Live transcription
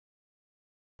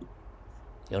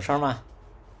有声吗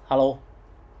？Hello，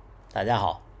大家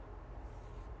好，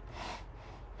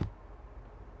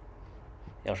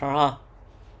有声哈。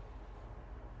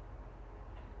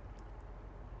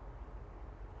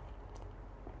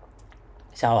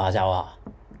下午好，下午好。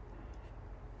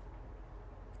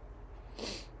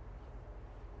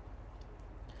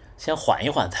先缓一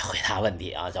缓再回答问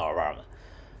题啊，小伙伴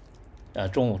们。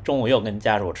中午又跟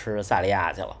家属吃萨莉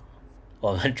亚去了。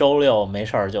我们周六没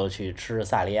事就去吃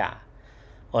萨莉亚。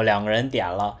我两个人点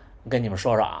了，跟你们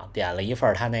说说啊，点了一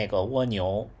份他那个蜗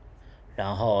牛，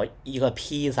然后一个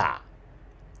披萨，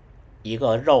一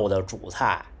个肉的主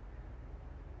菜，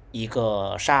一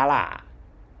个沙拉，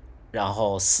然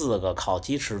后4个烤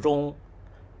鸡翅中，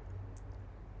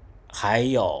还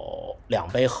有2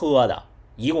杯喝的，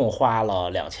一共花了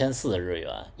2400日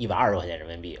元，120块钱人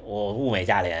民币。我物美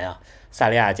价廉啊，萨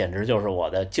莉亚简直就是我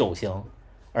的救星。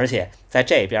而且在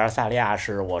这边萨莉亚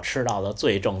是我吃到的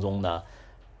最正宗的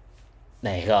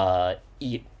那个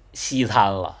西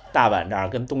餐了。大阪这儿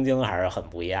跟东京还是很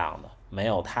不一样的，没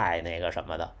有太那个什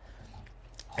么的。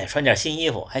哎，穿件新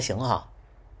衣服还行哈。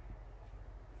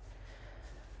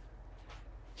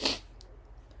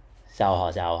下午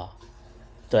好，下午好。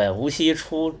对，无锡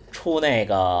出那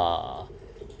个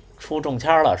出中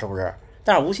签了，是不是？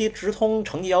但是无锡直通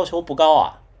成绩要求不高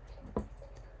啊。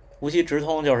无锡直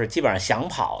通就是基本上想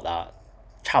跑的，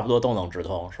差不多都能直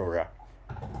通，是不是？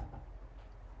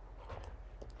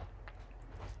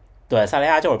对，萨莉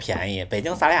亚就是便宜，北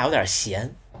京萨莉亚有点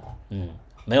咸，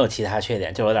没有其他缺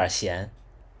点，就有点咸。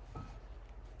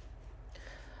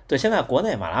对，现在国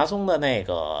内马拉松的那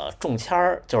个中签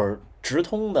儿，就是直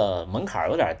通的门槛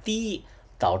有点低，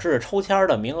导致抽签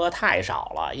的名额太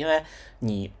少了。因为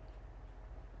你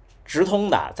直通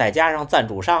的，再加上赞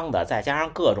助商的，再加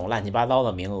上各种乱七八糟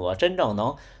的名额，真正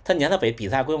能，你看它比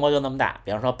赛规模就那么大，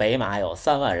比方说北马有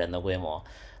3万人的规模，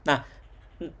那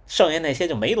剩下那些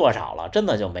就没多少了，真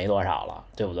的就没多少了，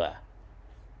对不对？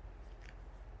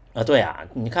对啊，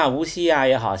你看无锡啊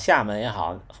也好，厦门也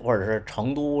好，或者是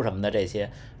成都什么的这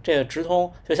个直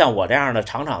通，就像我这样的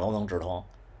场场都能直通，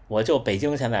我就北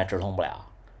京现在直通不了。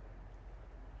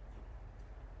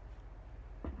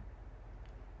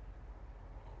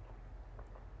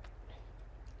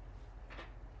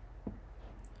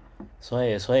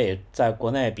所以在国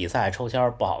内比赛抽签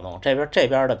不好弄，这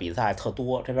边的比赛特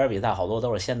多，这边比赛好多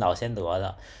都是先到先得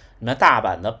的。你们大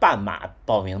阪的半马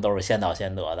报名都是先到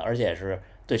先得的，而且是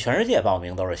对全世界报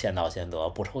名都是先到先得，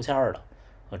不抽签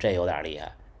的，这有点厉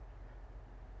害。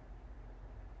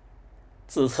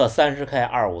自测30K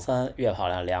 253，月跑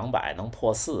量200，能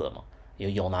破4吗？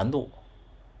有难度，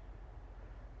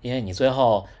因为你最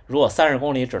后如果30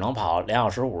公里只能跑2小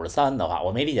时53的话，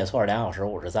我没理解错是2小时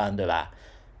53，对吧？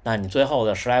那你最后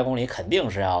的10来公里肯定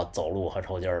是要走路和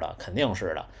抽筋的，肯定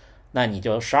是的。那你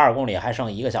就12公里还剩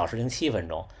1个小时07分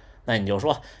钟，那你就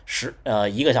说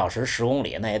1个小时10公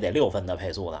里，那也得6分的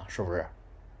配速呢，是不是？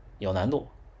有难度。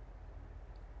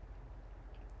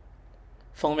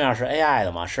封面是 AI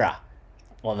的吗？是啊，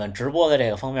我们直播的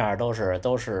这个封面都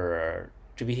是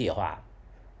GPT 画的。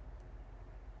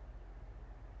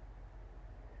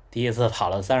第一次跑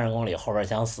了30公里，后边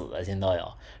想死的心都有，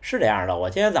是这样的。我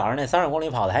今天早上那30公里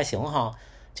跑的还行哈，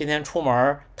今天出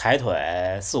门抬腿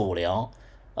450，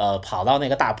跑到那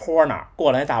个大坡那儿，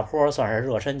过了那大坡算是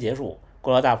热身结束，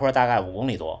过了大坡大概5公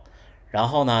里多，然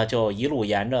后呢就一路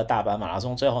沿着大阪马拉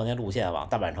松最后那路线往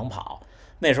大阪城跑。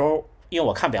那时候因为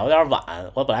我看表有点晚，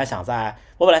我本来想在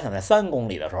3公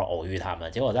里的时候偶遇他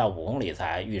们，结果在5公里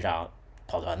才遇上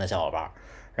跑团的小伙伴，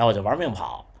然后我就玩命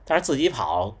跑。但是自己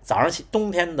跑，早上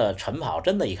冬天的晨跑，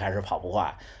真的一开始跑不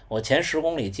快，我前10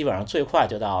公里基本上最快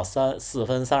就到4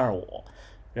分35，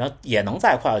然后也能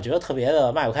再快，我觉得特别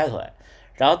的迈不开腿。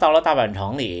然后到了大阪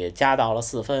城里加到了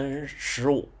4分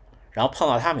15，然后碰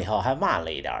到他们以后还慢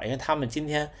了一点，因为他们今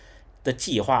天的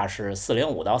计划是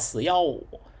405到415，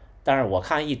但是我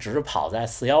看一直跑在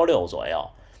416左右，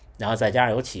然后再加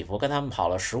上有起伏，跟他们跑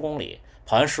了10公里，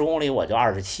跑完10公里我就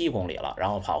27公里了，然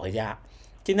后跑回家。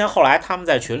今天后来他们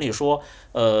在群里说，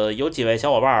有几位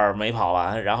小伙伴没跑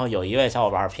完，然后有一位小伙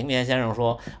伴平田先生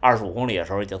说25公里的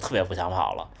时候已经特别不想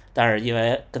跑了，但是因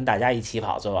为跟大家一起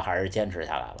跑，最后还是坚持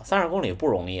下来了。30公里不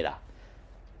容易的。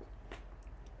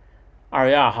2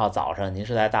月2号早上，您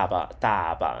是在大阪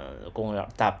公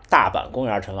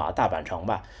园晨跑，大阪城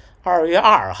吧？2月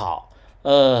2号，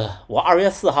我2月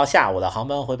4号下午的航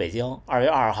班回北京，2月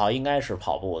2号应该是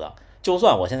跑步的。就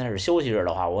算我现在是休息日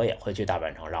的话，我也会去大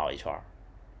阪城绕一圈。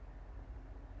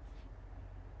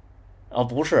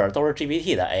不是，都是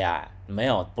GPT 的 AI，没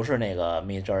有，不是那个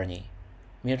Mid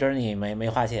Journey 没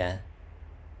花钱。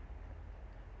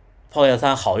Pocket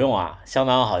 3好用啊，相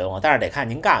当好用啊，但是得看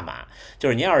您干嘛。就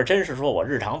是您要是真是说我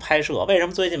日常拍摄，为什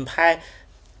么最近拍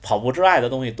跑步之外的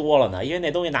东西多了呢？因为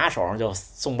那东西拿手上就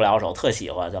松不了手，特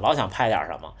喜欢，就老想拍点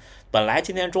什么。本来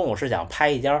今天中午是想拍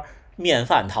一家面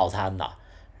饭套餐的，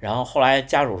然后后来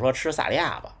家属说吃萨莉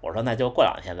亚吧，我说那就过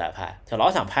2天再拍，就老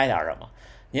想拍点什么。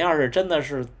您要是真的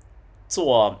是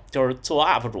就是做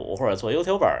UP 主或者做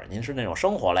YouTuber， 您是那种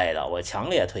生活类的，我强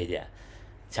烈推荐，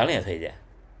强烈推荐。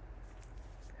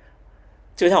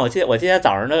就像我今天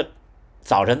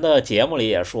早晨的节目里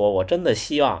也说，我真的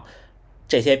希望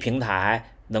这些平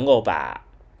台能够把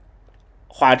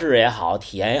画质也好，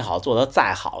体验也好做得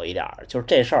再好一点。就是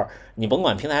这事儿，你甭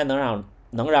管平台能让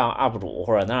UP 主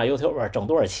或者能让 YouTuber 挣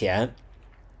多少钱，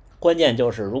关键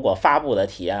就是如果发布的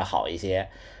体验好一些，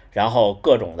然后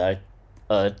各种的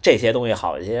这些东西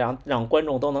好一些，让观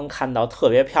众都能看到特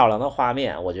别漂亮的画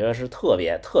面，我觉得是特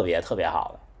别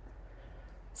好的。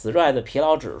紫拽的疲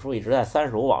劳指数一直在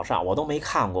35往上，我都没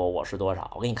看过我是多少，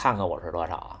我给你看看我是多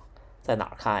少啊，在哪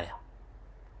儿看呀？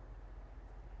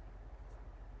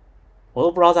我都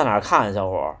不知道在哪儿看，小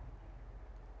伙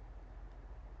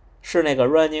是那个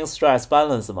Running Stress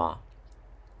Balance 吗？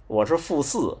我是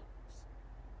-4，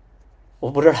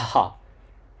我不知道。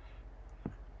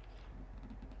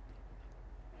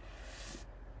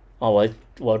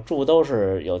我住都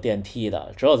是有电梯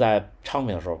的，只有在昌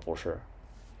平的时候不是。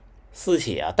私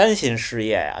企啊，担心失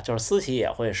业呀，就是私企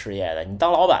也会失业的，你当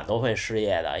老板都会失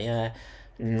业的，因为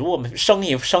如果生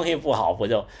意不好，不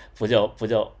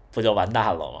就完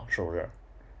蛋了吗？是不是？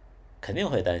肯定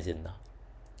会担心的。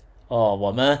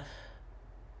我们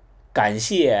感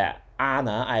谢阿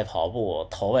南爱跑步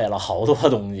投喂了好多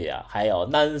东西啊，还有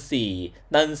Nancy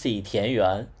田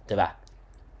园，对吧？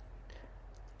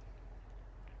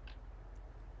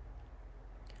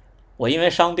我因为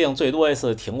伤病最多一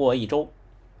次停过1周。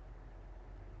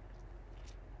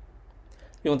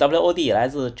用 WOD 来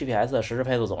自 GPS 的实时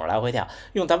配速总是来回跳。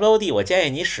用 WOD 我建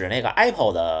议你使那个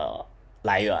Apple 的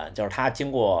来源，就是它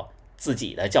经过自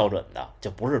己的校准的，就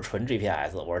不是纯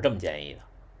GPS， 我是这么建议的。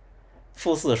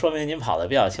-4说明您跑得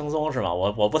比较轻松是吗？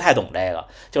我不太懂这个，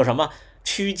就什么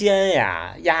区间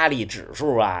呀、压力指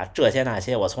数啊，这些那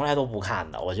些我从来都不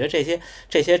看的。我觉得这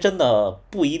些真的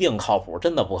不一定靠谱，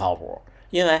真的不靠谱，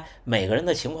因为每个人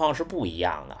的情况是不一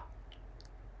样的。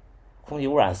空气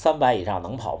污染300以上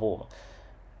能跑步吗？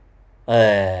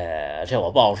这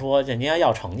我不好说。就您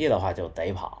要成绩的话，就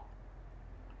得跑。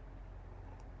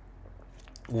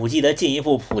5G 的进一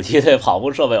步普及对跑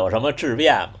步设备有什么质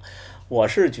变吗？我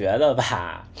是觉得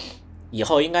吧，以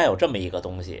后应该有这么一个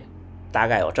东西，大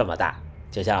概有这么大，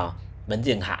就像门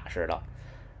禁卡似的，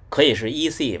可以是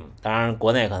eSIM， 当然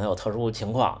国内可能有特殊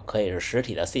情况，可以是实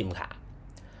体的 SIM 卡。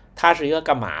它是一个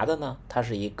干嘛的呢？它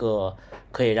是一个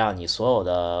可以让你所有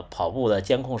的跑步的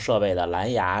监控设备的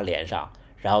蓝牙连上。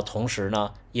然后同时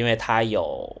呢，因为它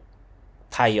有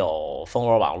蜂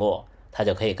窝网络，它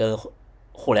就可以跟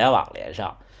互联网连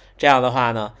上。这样的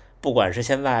话呢，不管是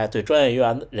现在对专业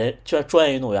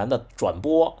运动员的转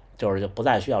播，就不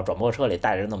再需要转播车里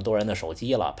带着那么多人的手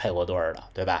机了，配过对的，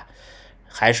对吧？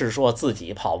还是说自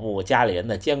己跑步家里人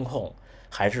的监控，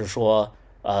还是说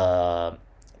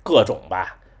各种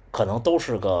吧，可能都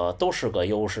是个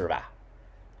优势吧，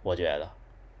我觉得。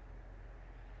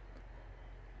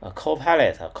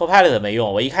Copilot 没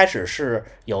用，我一开始是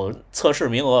有测试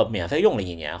名额，免费用了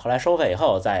1年，后来收费以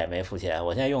后再也没付钱。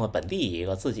我现在用的本地一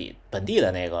个自己本地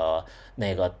的那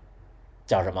个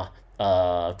叫什么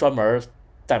专门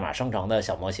代码生成的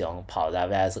小模型，跑在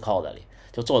VS Code 里，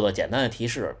就做简单的提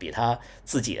示，比它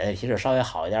自己的提示稍微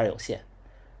好一点有限。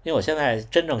因为我现在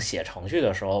真正写程序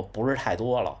的时候不是太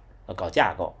多了，搞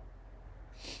架构。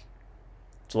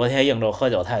昨天应酬喝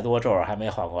酒太多，这会儿还没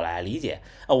缓过来，理解。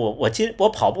我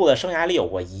跑步的生涯里有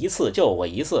过一次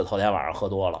头天晚上喝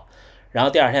多了，然后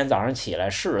第二天早上起来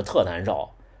是特难受。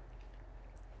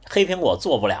黑苹果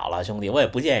做不了了，兄弟，我也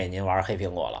不建议您玩黑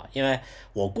苹果了，因为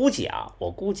我估计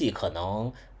可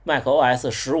能 macOS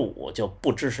 15就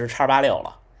不支持 X86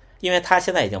 了，因为它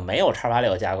现在已经没有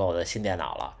X86 架构的新电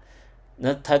脑了。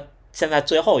那它现在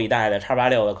最后一代的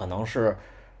X86 的可能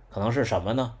是什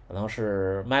么呢？可能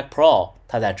是 Mac Pro，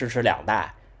 它在支持2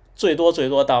代，最多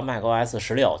到 macOS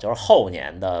 16，就是后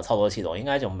年的操作系统应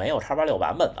该就没有 X86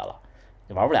 版本的了，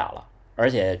你玩不了了。而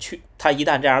且它一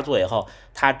旦这样做以后，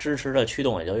它支持的驱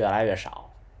动也就越来越少，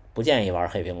不建议玩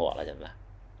黑苹果了。现在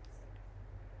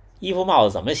衣服帽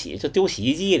子怎么洗？就丢洗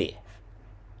衣机里。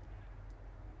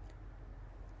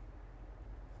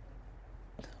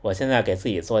我现在给自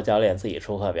己做教练，自己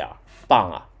出课表，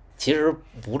棒啊！其实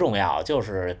不重要，就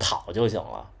是跑就行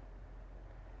了。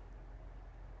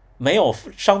没有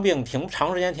伤病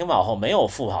长时间停跑后没有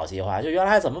复跑计划，就原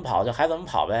来怎么跑就还怎么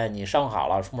跑呗。你伤好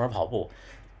了出门跑步，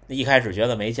一开始觉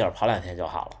得没劲儿，跑2天就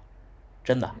好了，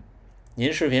真的。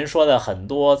您视频说的很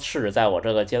多是在我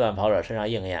这个阶段跑者身上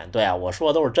应验，对啊，我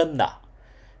说的都是真的，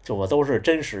就我都是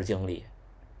真实经历。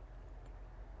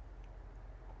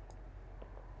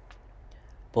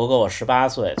不过我18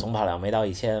岁，总跑量没到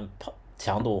1000，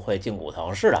强度会胫骨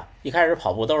疼。是的，一开始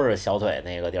跑步都是小腿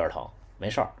那个地儿疼，没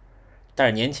事儿。但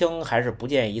是年轻还是不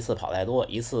建议一次跑太多，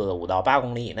一次5到8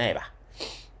公里以内吧。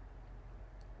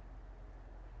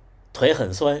腿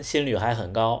很酸，心率还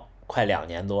很高，快2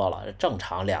年多了，正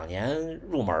常2年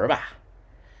入门吧。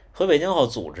回北京后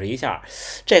组织一下，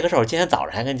这个事儿今天早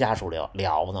上还跟家属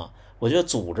聊呢。我觉得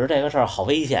组织这个事儿好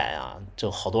危险呀，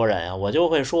就好多人呀，我就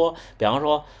会说，比方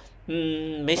说，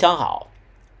没想好，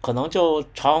可能就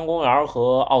朝阳公园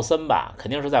和奥森吧，肯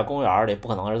定是在公园里，不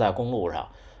可能是在公路上。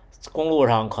公路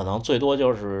上可能最多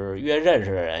就是约认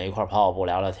识的人一块跑步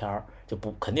聊聊天，就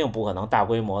肯定不可能大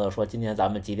规模的说今天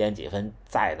咱们几点几分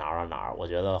在哪儿，我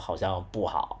觉得好像不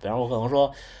好。比方我可能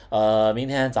说，明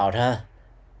天早晨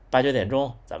8、9点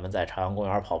钟咱们在朝阳公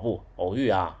园跑步，偶遇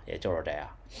啊，也就是这样。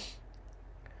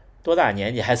多大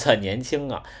年纪还算年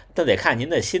轻啊？那得看您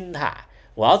的心态。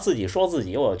我要自己说自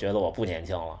己，我觉得我不年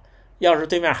轻了。要是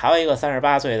对面还有一个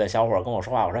38岁的小伙跟我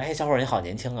说话，我说：“嘿，小伙你好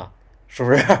年轻啊，是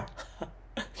不是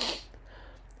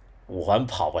？”5环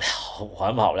跑不了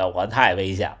，5环太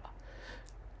危险了。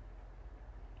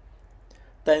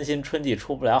担心春季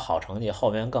出不了好成绩，后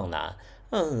面更难。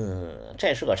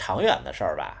这是个长远的事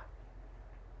儿吧？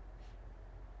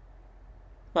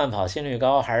慢跑心率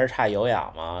高还是差有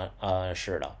氧吗？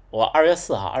是的，我2月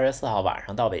4号晚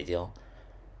上到北京。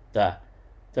对，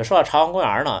就说到朝阳公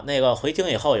园呢，那个回京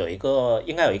以后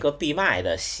应该有一个闭麦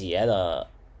的鞋的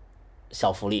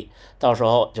小福利，到时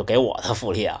候就给我的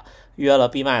福利啊。约了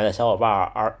闭麦的小伙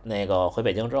伴那个回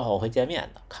北京之后会见面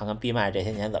的，看看闭麦这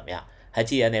些年怎么样。还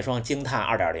记得那双惊叹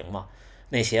2.0吗？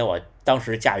那鞋我当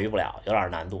时驾驭不了，有点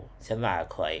难度，现在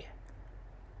可以。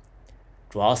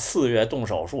主要4月动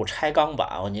手术拆钢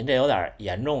板，您这有点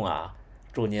严重啊！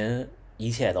祝您一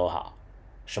切都好，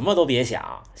什么都别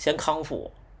想，先康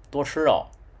复，多吃肉，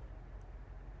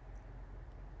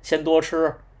先多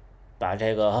吃，把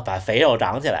肥肉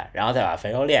长起来，然后再把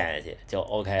肥肉练下去就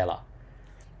OK 了。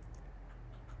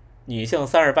女性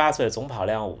38岁总跑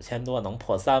量5000多，能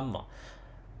破3吗？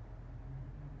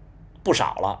不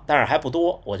少了，但是还不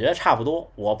多，我觉得差不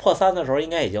多。我破3的时候应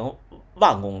该已经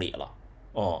10000公里了。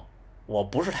我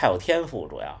不是太有天赋，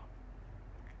主要。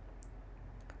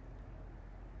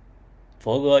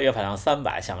佛哥月跑量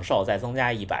300，想瘦再增加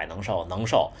100，能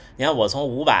瘦。你看我从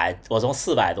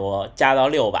400多加到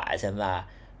600，现在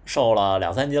瘦了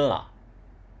2、3斤了。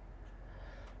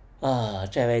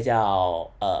这位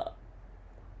叫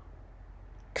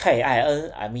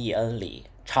KINMEN 里，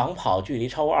长跑距离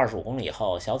超过25公里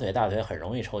后，小腿、大腿很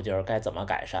容易抽筋，该怎么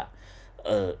改善？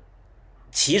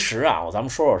其实啊，咱们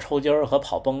说说抽筋和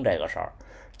跑崩这个事儿，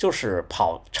就是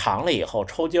跑长了以后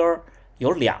抽筋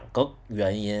有2个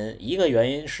原因，一个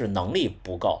原因是能力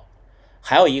不够，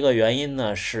还有一个原因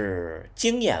呢是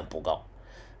经验不够。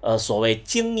所谓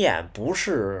经验不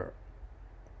是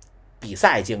比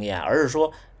赛经验，而是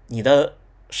说你的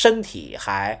身体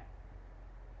还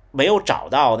没有找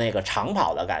到那个长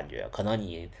跑的感觉，可能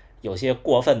你有些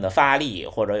过分的发力，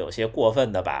或者有些过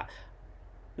分的把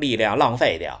力量浪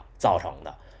费掉造成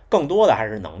的，更多的还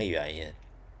是能力原因。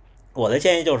我的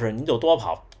建议就是您就多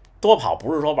跑，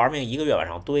不是说玩命1个月往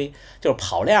上堆，就是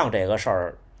跑量这个事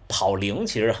儿，跑龄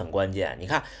其实很关键。你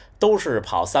看都是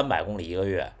跑300公里1个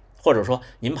月，或者说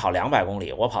您跑200公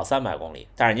里，我跑300公里，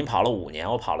但是您跑了5年，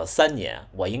我跑了3年，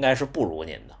我应该是不如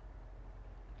您的。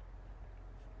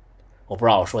我不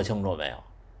知道我说清楚没有。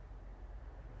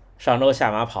上周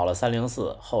下马跑了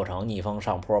304，后程逆风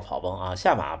上坡跑崩啊，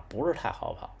下马不是太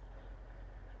好跑。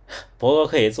博哥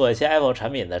可以做一些 Apple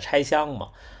产品的拆箱吗？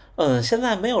现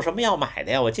在没有什么要买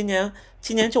的呀。我今年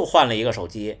就换了一个手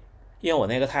机，因为我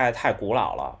那个太古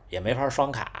老了，也没法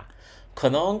双卡。可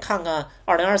能看看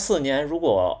2024年如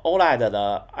果 OLED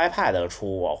的 iPad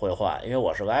出，我会换，因为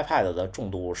我是个 iPad 的重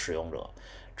度使用者。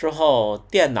之后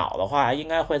电脑的话，应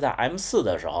该会在 M4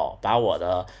 的时候把我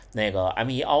的那个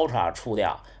M1 Ultra 出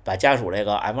掉，把家属这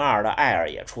个 M2 的 Air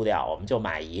也出掉，我们就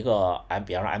买一个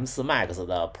比方说 M4 Max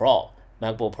的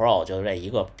Pro。MacBook Pro 就这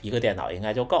一个电脑应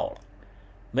该就够了，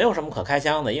没有什么可开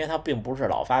箱的，因为它并不是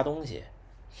老发东西。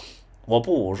我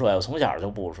不午睡，我从小就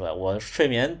不午睡，我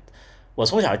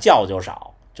从小觉就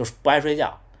少，就是不爱睡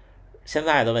觉。现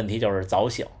在的问题就是早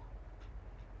醒。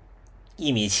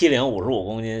1.70米55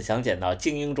公斤，想减到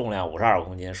精英重量52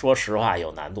公斤，说实话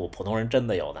有难度，普通人真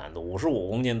的有难度，55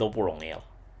公斤都不容易了。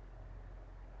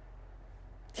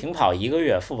停跑1个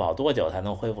月，复跑多久才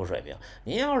能恢复水平？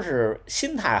您要是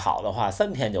心态好的话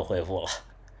，3天就恢复了。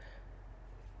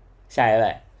下一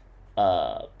位，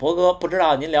博哥，不知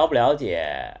道您了不了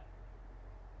解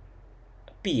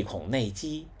闭孔内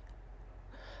肌？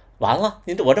完了，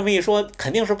我这么一说，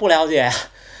肯定是不了解呀。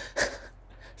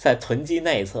在臀肌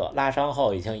内侧拉伤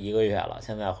后已经1个月了，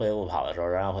现在恢复跑的时候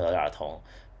仍然会有点痛，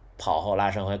跑后拉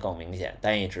伸会更明显，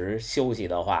但一直休息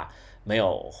的话，没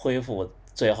有恢复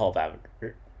最后的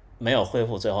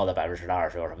10%到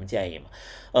20%，有什么建议吗？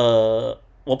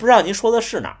我不知道您说的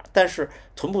是哪儿，但是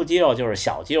臀部肌肉就是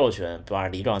小肌肉群，比方说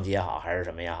梨状肌也好，还是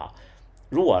什么也好，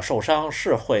如果受伤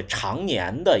是会常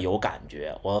年的有感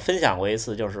觉。我分享过一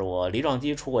次，就是我梨状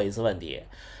肌出过一次问题，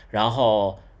然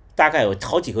后大概有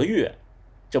好几个月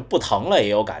就不疼了也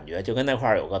有感觉，就跟那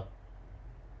块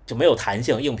就没有弹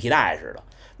性，硬皮带似的，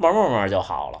慢慢就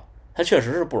好了。它确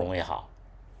实是不容易好。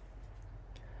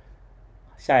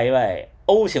下一位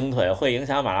，O 型腿会影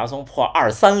响马拉松破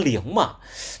230吗？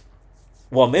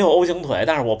我没有 O 型腿，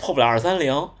但是我破不了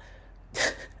230。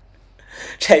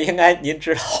这应该您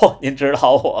指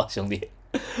导我，兄弟。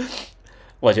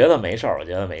我觉得没事儿，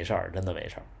真的没事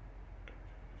儿。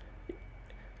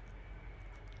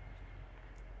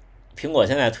苹果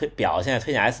现在推荐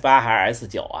S8还是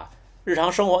S9 啊？日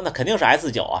常生活那肯定是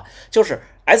S9 啊，就是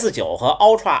S9 和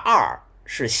Ultra 2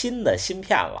是新的芯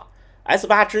片了。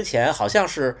S8 之前好像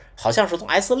是从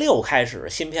S6 开始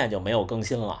芯片就没有更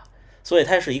新了，所以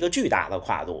它是一个巨大的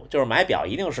跨度。就是买表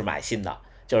一定是买新的，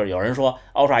就是有人说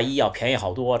Ultra 1要便宜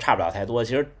好多，差不了太多，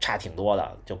其实差挺多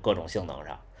的，就各种性能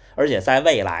上。而且在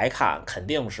未来看，肯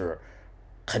定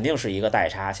是一个代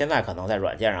差，现在可能在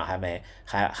软件上还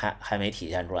没体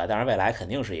现出来，但是未来肯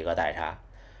定是一个代差。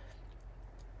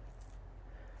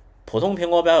普通苹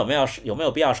果表有没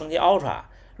有必要升级 Ultra？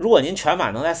 如果您全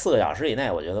马能在4个小时以内，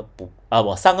我觉得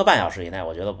我3个半小时以内，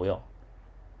我觉得不用。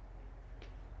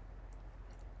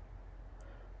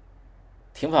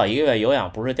停跑1个月有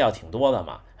氧不是掉挺多的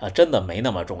吗？真的没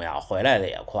那么重要，回来的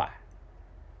也快。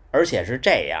而且是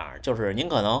这样，就是您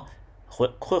可能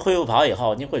恢复跑以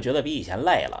后，您会觉得比以前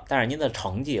累了，但是您的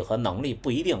成绩和能力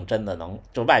不一定真的能，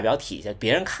就外表体现，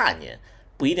别人看您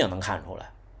不一定能看出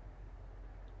来。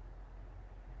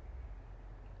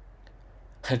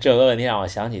这个问题让我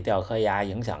想起掉颗牙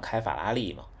影响开法拉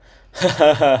利嘛。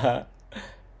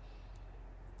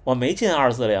我没进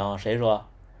240，谁说？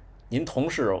您同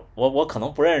事，我可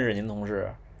能不认识您同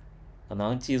事，可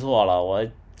能记错了，我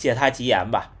借他吉言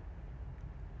吧。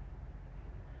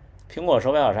苹果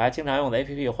手表有啥经常用的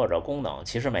APP 或者功能？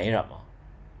其实没什么。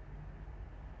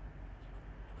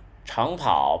长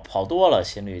跑多了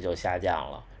心率就下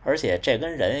降了，而且这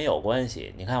跟人也有关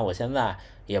系。你看我现在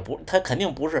它肯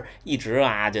定不是一直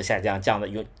就下降，降的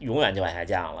永远就往下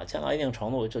降了，降到一定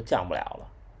程度就降不了了。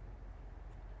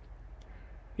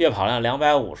月跑量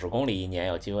250公里一年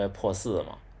有机会破4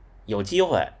吗？有机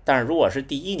会，但是如果是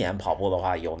第1年跑步的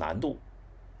话有难度。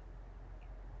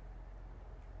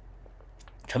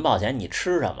晨跑前你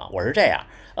吃什么？我是这样，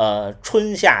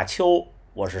春夏秋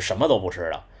我是什么都不吃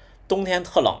的。冬天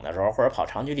特冷的时候或者跑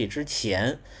长距离之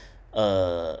前，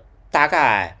大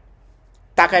概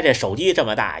这手机这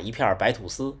么大一片白吐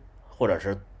司，或者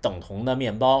是等同的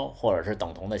面包，或者是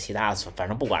等同的其他，反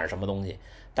正不管是什么东西，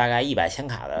大概100千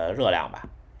卡的热量吧，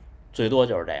最多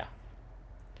就是这样。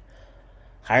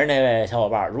还是那位小伙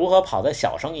伴，如何跑得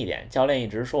小声一点？教练一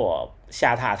直说我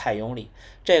下踏太用力，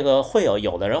这个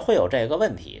有的人会有这个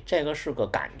问题，这个是个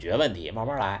感觉问题，慢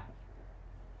慢来。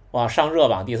哇，上热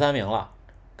榜第3名了，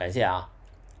感谢啊！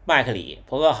麦克里，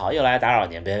博哥好，又来打扰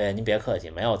您，您别客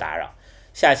气，没有打扰。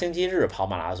下星期日跑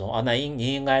马拉松那您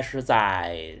应该是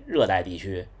在热带地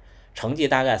区，成绩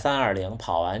大概320，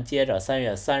跑完接着3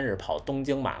月3日跑东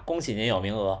京马，恭喜您有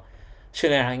名额。训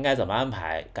练上应该怎么安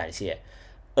排？感谢。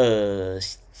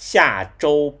下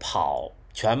周跑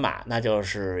全马，那就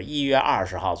是1月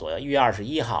20号左右，1月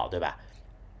21号，对吧？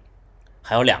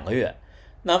还有2个月。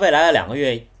那未来的2个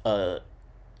月，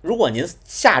如果您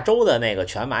下周的那个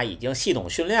全马已经系统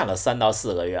训练了3到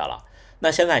4个月了，那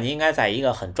现在您应该在一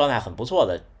个状态很不错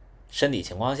的身体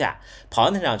情况下，跑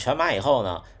完那场全马以后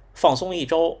呢，放松1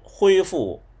周，恢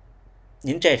复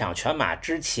您这场全马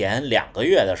之前2个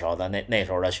月的时候的那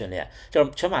时候的训练。就是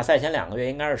全马赛前2个月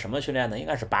应该是什么训练呢？应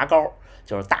该是拔高，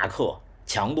就是大课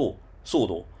强度速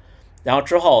度，然后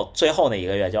之后最后那1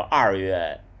个月就2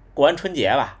月过完春节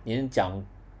吧，您讲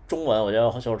中文我觉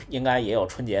得就是应该也有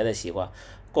春节的习惯，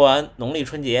过完农历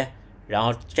春节，然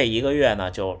后这1个月呢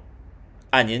就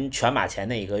按您全马前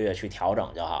那1个月去调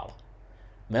整就好了。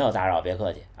没有打扰，别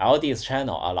客气。LDS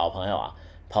Channel 啊，老朋友啊，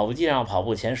跑步机上跑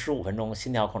步前15分钟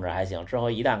心跳控制还行，之后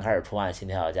一旦开始出汗，心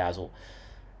跳要加速。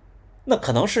那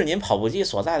可能是您跑步机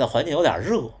所在的环境有点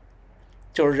热，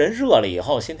就是人热了以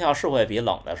后心跳是会比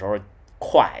冷的时候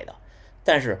快的。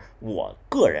但是我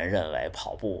个人认为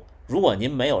跑步，如果您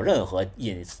没有任何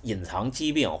隐藏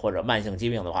疾病或者慢性疾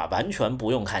病的话，完全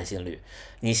不用看心率。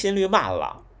你心率慢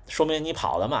了，说明你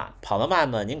跑得慢，跑得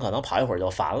慢呢，您可能跑一会儿就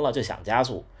烦了，就想加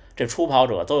速。这初跑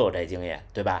者都有这经验，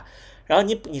对吧？然后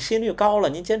你心率高了，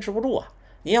您坚持不住啊。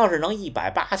您要是能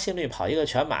180心率跑一个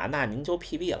全马，那您就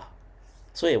PB 了。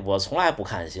所以我从来不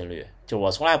看心率，就是我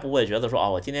从来不会觉得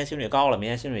说我今天心率高了，明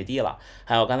天心率低了。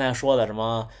还有刚才说的什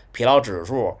么疲劳指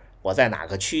数，我在哪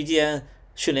个区间，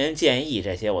训练建议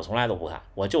这些我从来都不看，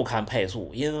我就看配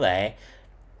速。因为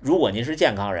如果您是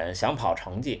健康人，想跑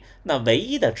成绩，那唯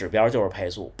一的指标就是配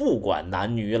速，不管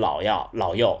男女老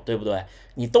幼，对不对？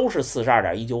你都是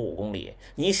42.195公里，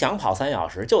你想跑3小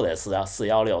时就得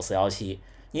416、417，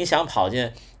你想跑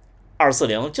进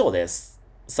240就得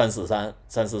343、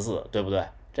344，对不对？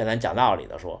这咱讲道理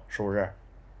的说，是不是？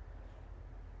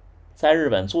在日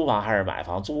本租房还是买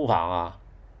房？租房啊。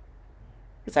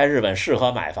在日本适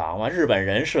合买房吗？日本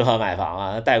人适合买房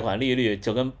啊，贷款利率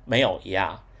就跟没有一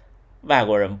样，外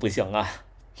国人不行啊。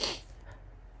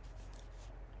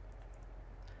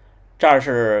这儿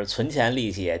是存钱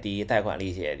利息也低，贷款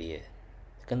利息也低，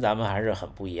跟咱们还是很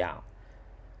不一样。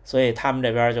所以他们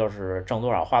这边就是挣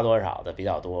多少花多少的比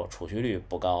较多，储蓄率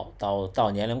不高，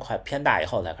到年龄快偏大以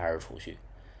后才开始储蓄。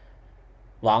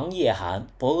王叶涵，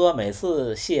博哥每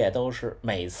次卸都是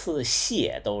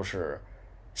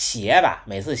鞋吧，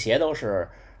每次鞋都是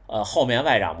后面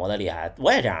外掌磨的厉害，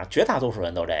我也这样，绝大多数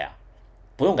人都这样，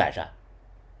不用改善。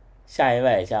下一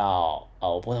位叫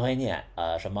我不太会念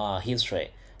什么 history，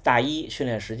 大一训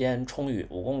练时间充裕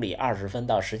，5公里20分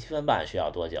到17分半需要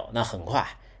多久？那很快，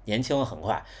年轻很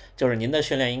快，就是您的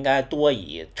训练应该多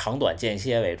以长短间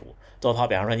歇为主，多跑。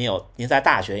比方说您在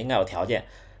大学应该有条件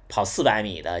跑400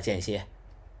米的间歇，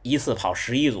一次跑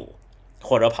11组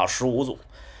或者跑15组，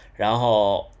然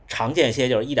后长间歇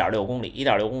就是1.6公里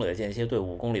，1.6公里的间歇对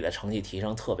5公里的成绩提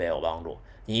升特别有帮助。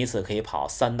你一次可以跑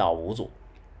3到5组。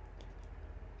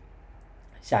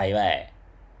下一位，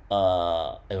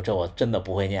这我真的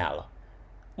不会念了。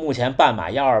目前半马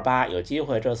128，有机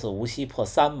会这次无锡破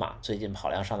3马，最近跑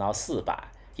量上到400，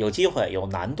有机会，有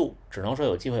难度，只能说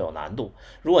有机会有难度。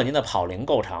如果您的跑龄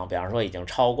够长，比方说已经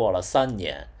超过了3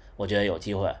年，我觉得有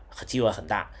机会，机会很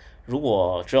大。如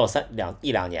果只有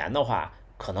一两年的话，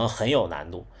可能很有难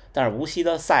度。但是无锡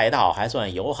的赛道还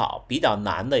算友好，比较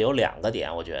难的有2个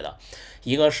点，我觉得，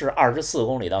一个是24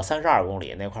公里到32公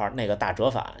里那块那个大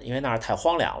折返，因为那儿太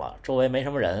荒凉了，周围没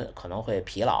什么人，可能会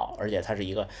疲劳，而且它是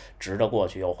一个直着过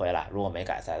去又回来，如果没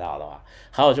改赛道的话。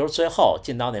还有就是最后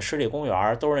进到那湿地公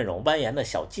园，都是那种蜿蜒的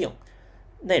小径，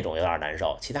那种有点难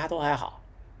受，其他都还好。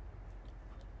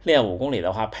练5公里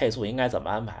的话，配速应该怎么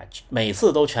安排？每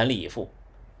次都全力以赴，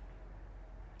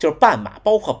就是半马，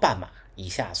包括半马以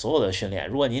下所有的训练，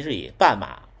如果您是以半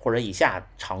马或者以下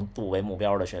长度为目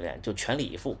标的训练，就全力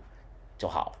以赴就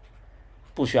好了，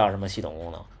不需要什么系统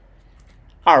功能。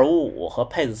255和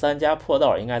配子3加破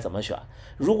豆应该怎么选？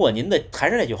如果您的还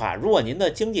是那句话，如果您的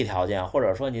经济条件或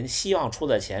者说您希望出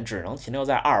的钱只能停留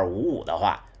在255的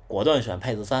话，果断选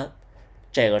配子3，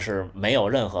这个是没有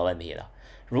任何问题的。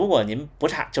如果您不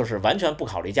差，就是完全不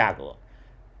考虑价格，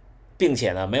并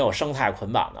且呢没有生态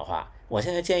捆绑的话，我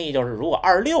现在建议就是，如果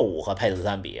265和配子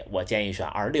3比，我建议选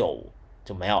265，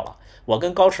就没有了。我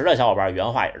跟高驰的小伙伴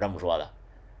原话也是这么说的。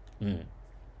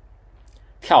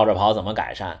跳着跑怎么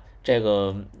改善？这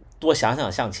个多想想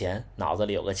向前，脑子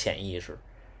里有个潜意识，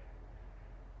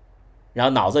然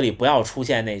后脑子里不要出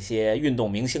现那些运动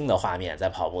明星的画面，在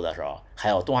跑步的时候，还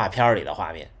有动画片里的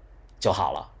画面就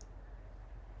好了。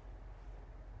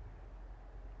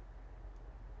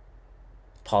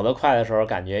跑得快的时候，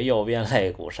感觉右边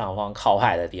肋骨上方靠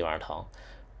外的地方疼，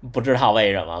不知道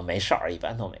为什么，没事儿，一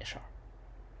般都没事儿。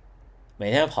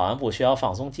每天跑完步需要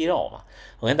放松肌肉嘛？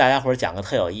我跟大家伙讲个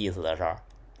特有意思的事儿。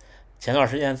前段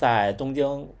时间在东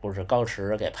京，不是高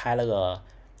驰给拍了个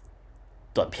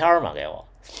短片嘛，给我。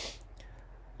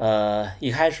一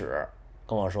开始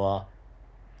跟我说，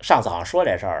上次好像说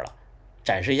这事儿了，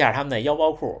展示一下他们那腰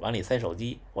包裤，往里塞手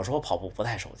机。我说我跑步不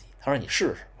带手机，他说你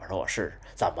试试。我说我试试，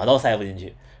怎么都塞不进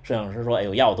去。摄影师说，哎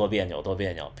呦，要多别扭多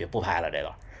别扭，别不拍了这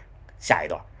段，下一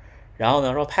段。然后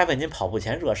呢，说拍拍您跑步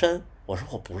前热身。我说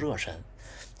我不热身，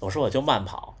我说我就慢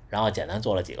跑，然后简单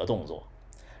做了几个动作。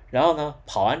然后呢，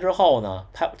跑完之后呢，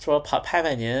拍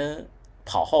拍您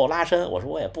跑后拉伸。我说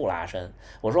我也不拉伸，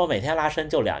我说我每天拉伸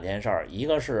就2件事，一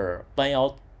个是弯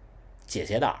腰解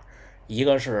鞋带，一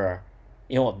个是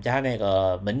因为我们家那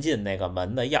个门禁那个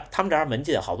门的他们这儿门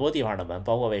禁好多地方的门，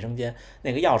包括卫生间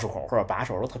那个钥匙孔或者把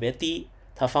手都特别低，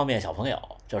它方便小朋友，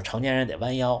就是成年人得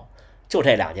弯腰，就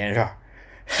这2件事儿，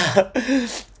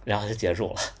然后就结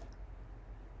束了。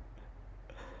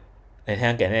那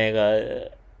天给那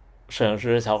个摄影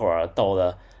师小伙逗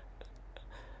的，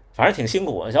反正挺辛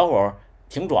苦，小伙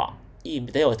挺壮，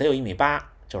得有1.8米，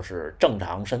就是正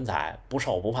常身材，不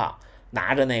瘦不胖，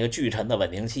拿着那个巨沉的稳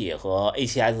定器和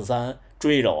A7S3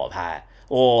追着我拍，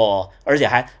而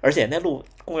且那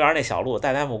公园那小路，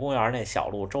代代木公园那小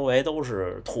路周围都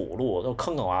是土路，都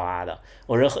坑坑洼洼的，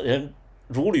我人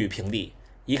如履平地，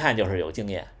一看就是有经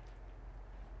验。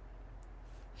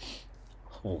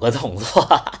5个动作，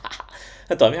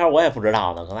那短片我也不知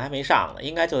道呢，可能还没上呢，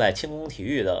应该就在轻功体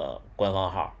育的官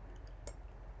方号。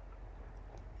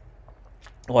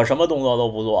我什么动作都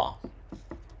不做。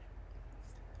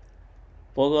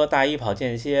博哥，大一跑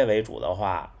间歇为主的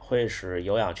话，会使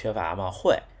有氧缺乏吗？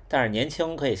会，但是年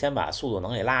轻可以先把速度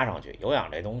能力拉上去，有氧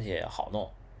这东西好弄。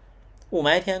雾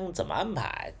霾天怎么安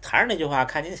排？还是那句话，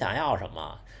看您想要什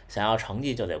么。想要成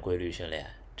绩就得规律训练，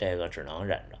这个只能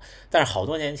忍着。但是好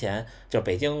多年前，就是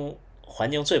北京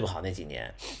环境最不好那几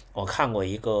年，我看过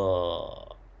一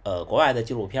个国外的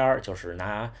纪录片，就是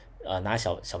拿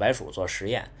小白鼠做实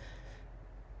验，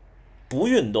不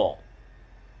运动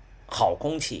好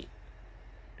空气，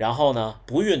然后呢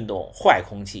不运动坏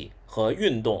空气和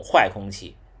运动坏空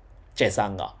气，这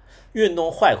3个运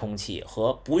动坏空气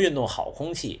和不运动好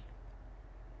空气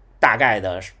大概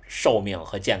的寿命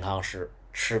和健康是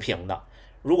持平的。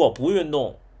如果不运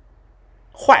动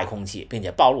坏空气并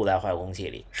且暴露在坏空气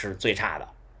里是最差的，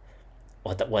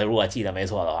我如果记得没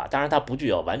错的话，当然它不具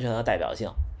有完全的代表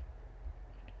性。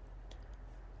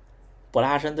不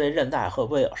拉伸对韧带会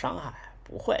不会有伤害？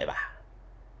不会吧。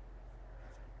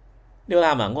6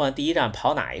大满贯第一站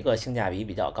跑哪一个性价比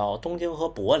比较高？东京和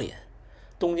柏林。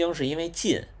东京是因为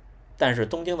近，但是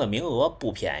东京的名额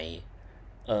不便宜，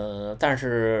但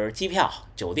是机票、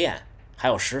酒店还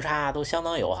有时差都相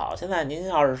当友好。现在您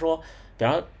要是说，比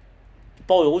方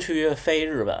包邮区飞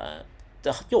日本，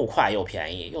又快又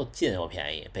便宜，又近又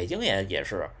便宜。北京也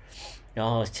是，然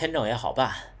后签证也好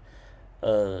办。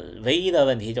唯一的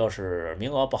问题就是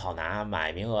名额不好拿，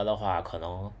买名额的话，可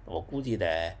能我估计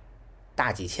得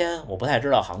大几千，我不太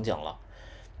知道行情了。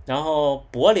然后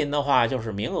柏林的话，就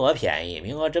是名额便宜，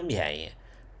名额真便宜，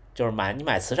就是你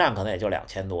买慈善可能也就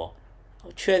2000多。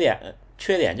缺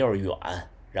点就是远，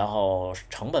然后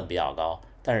成本比较高，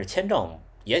但是签证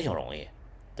也挺容易，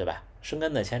对吧？申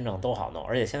根的签证都好弄，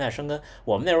而且现在申根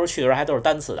我们那时候去的时候还都是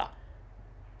单次的，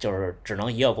就是只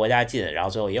能一个国家进，然后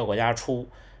最后一个国家出。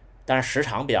但是时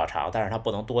长比较长，但是它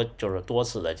不能就是多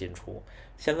次的进出。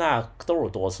现在都是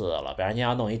多次的了，比方您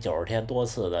要弄一90天多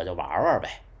次的，就玩玩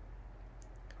呗。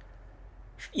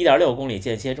1.6公里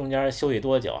间歇中间休息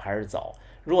多久还是走？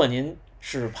如果您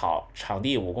是跑场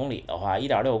地5公里的话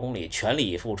，1.6公里全力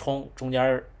以赴冲，中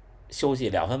间休息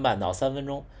2分半到3分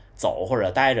钟，走或者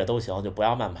待着都行，就不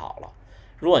要慢跑了。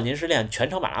如果您是练全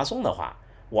程马拉松的话，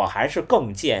我还是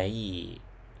更建议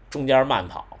中间慢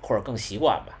跑，或者更习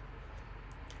惯吧。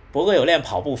博哥有练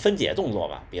跑步分解动作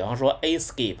吗？比方说 A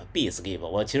skip、B skip，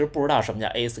 我其实不知道什么叫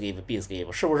A skip、B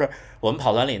skip， 是不是我们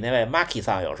跑团里那位 Maki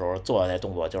桑有时候做的那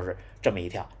动作就是这么一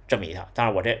跳，这么一跳？但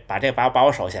是我把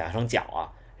我手想象成脚啊，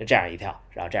就这样一跳，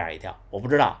然后这样一跳，我不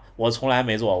知道，我从来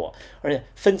没做过，而且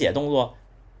分解动作，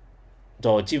对，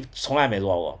我从来没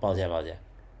做过，抱歉。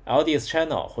LDS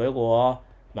Channel 回国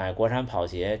买国产跑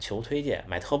鞋求推荐，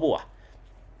买特步啊。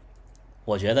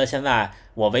我觉得现在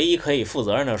我唯一可以负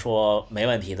责任的说没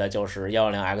问题的就是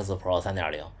 110X Pro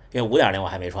 3.0， 因为 5.0 我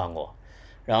还没穿过。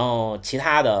然后其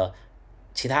他的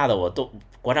我都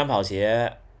国产跑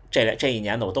鞋这一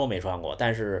年的我都没穿过，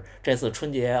但是这次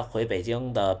春节回北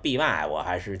京的闭麦我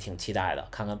还是挺期待的，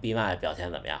看看闭麦表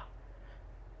现怎么样，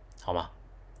好吗？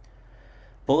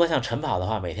不过像晨跑的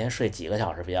话，每天睡几个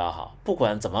小时比较好？不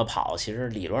管怎么跑，其实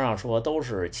理论上说都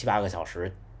是7-8个小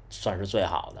时算是最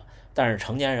好的。但是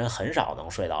成年人很少能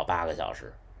睡到8个小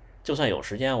时，就算有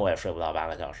时间我也睡不到8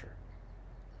个小时。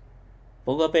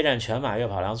博哥备战全马月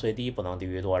跑量最低不能低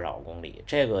于多少公里？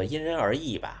这个因人而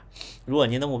异吧。如果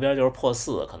您的目标就是破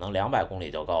4，可能200公里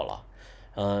就够了。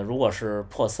如果是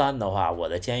破3的话，我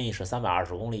的建议是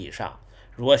320公里以上。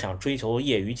如果想追求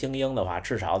业余精英的话，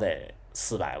至少得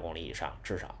400公里以上，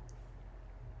至少。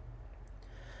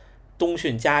冬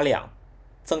训加量，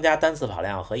增加单次跑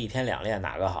量和1天2练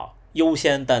哪个好？优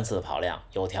先单次跑量，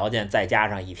有条件再加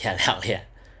上1天2练。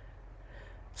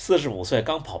45岁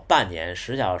刚跑半年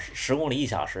，10公里1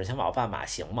小时，想跑半马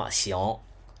行吗？行，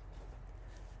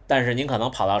但是您可能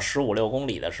跑到15-16公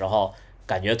里的时候，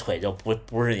感觉腿就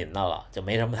不是您的了，就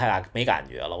没什么没感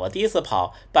觉了。我第一次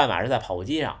跑半马是在跑步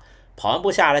机上，跑完步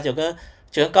下来就跟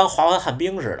刚滑完旱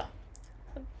冰似的，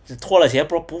这脱了鞋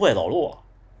不会走路了。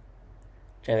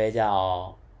这位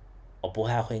叫我不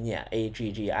太会念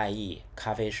AGGIE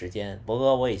咖啡时间，博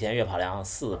哥，我以前月跑量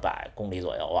400公里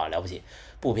左右，哇，了不起，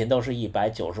步频都是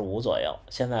195左右，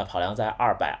现在跑量在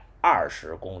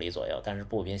220公里左右，但是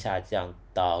步频下降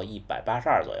到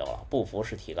182左右了，步幅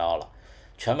是提高了。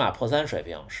全马破3水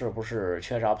平是不是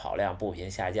缺少跑量，步频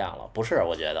下降了？不是，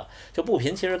我觉得就步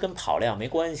频其实跟跑量没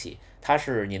关系，它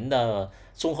是您的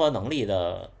综合能力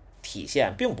的体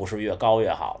现，并不是越高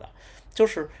越好的，就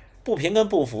是步频跟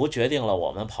步幅决定了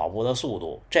我们跑步的速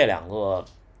度，这两个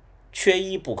缺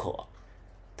一不可，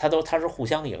它是互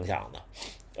相影响的，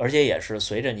而且也是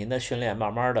随着您的训练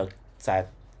慢慢的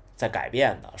在改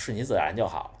变的，顺其自然就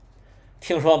好了。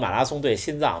听说马拉松对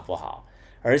心脏不好，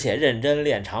而且认真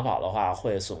练长跑的话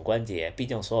会损关节，毕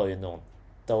竟所有运动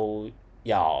都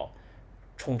要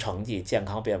冲成绩，健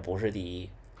康便不是第一。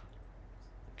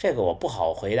这个我不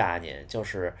好回答您，就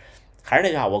是还是那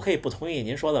句话，我可以不同意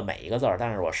您说的每一个字儿，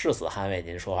但是我誓死捍卫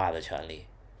您说话的权利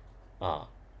啊。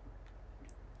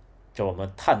就我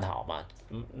们探讨嘛，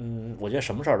我觉得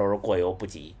什么事儿都是过犹不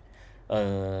及。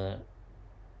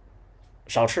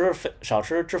少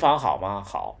吃脂肪好吗？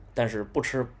好，但是不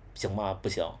吃行吗？不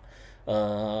行。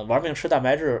玩命吃蛋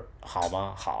白质好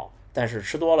吗？好，但是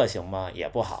吃多了行吗？也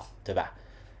不好，对吧？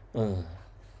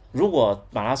如果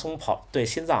马拉松跑对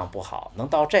心脏不好，能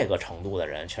到这个程度的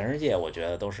人，全世界我觉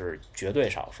得都是绝对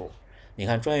少数。你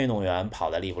看专业运动员跑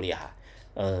得厉不厉害？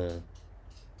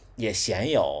也鲜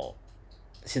有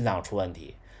心脏出问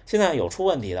题。心脏有出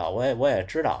问题的，我也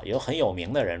知道有很有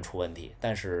名的人出问题，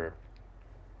但是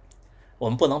我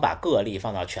们不能把个例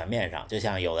放到全面上。就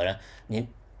像有的人，您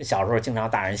小时候经常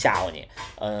大人吓唬你，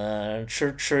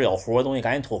吃有核的东西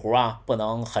赶紧吐核啊，不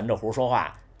能横着核说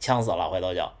话，呛死了回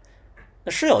头就。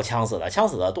那是有呛死的，呛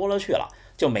死的多了去了，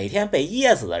就每天被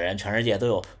噎死的人，全世界都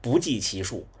有不计其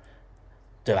数，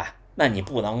对吧？那你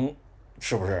不能，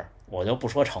是不是？我就不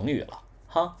说成语了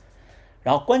哈。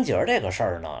然后关节这个事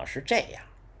儿呢是这样，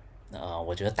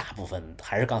我觉得大部分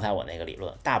还是刚才我那个理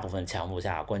论，大部分强度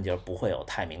下关节不会有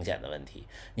太明显的问题。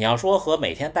你要说和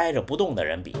每天待着不动的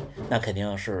人比，那肯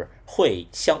定是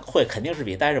肯定是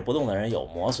比待着不动的人有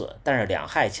磨损，但是两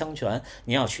害相权，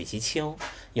你要取其轻。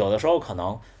有的时候可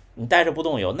能你待着不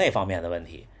动有那方面的问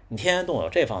题，你天天动有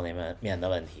这方面的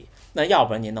问题，那要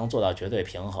不然您能做到绝对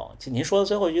平衡。您说的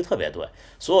最后一句特别对，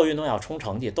所有运动要冲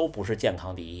成绩都不是健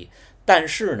康第一，但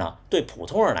是呢，对普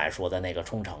通人来说的那个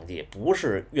冲成绩，不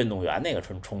是运动员那个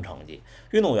冲成绩。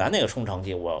运动员那个冲成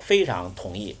绩，我非常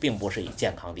同意，并不是以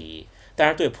健康第一。但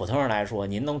是对普通人来说，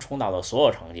您能冲到的所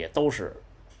有成绩都是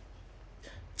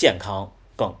健康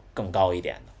更高一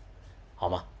点的，好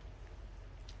吗？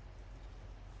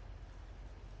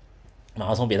马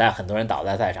拉松比赛很多人倒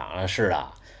在赛场上，是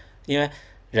的，因为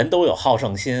人都有好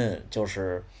胜心，就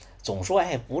是总说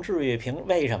不至于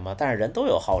为什么，但是人都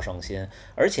有好胜心，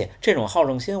而且这种好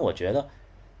胜心，我觉得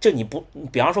就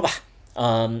比方说吧，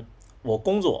我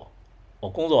工作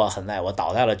很累，我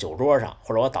倒在了酒桌上，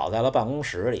或者我倒在了办公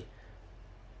室里，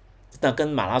那跟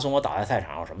马拉松我倒在赛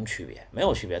场有什么区别？没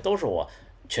有区别，都是我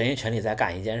全心全力在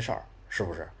干一件事儿，是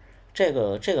不是？这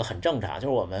个很正常，就是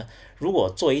我们如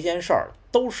果做一件事儿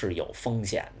都是有风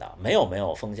险的，没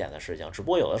有风险的事情，只不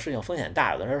过有的事情风险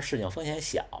大，有的事情风险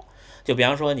小。就比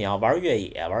方说你要玩越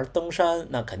野、玩登山，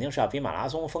那肯定是要比马拉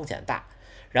松风险大。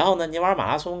然后呢，你玩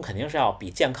马拉松肯定是要比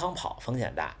健康跑风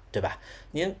险大，对吧？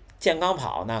您健康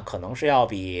跑那可能是要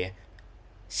比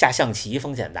下象棋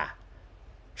风险大，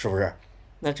是不是？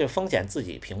那这风险自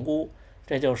己评估，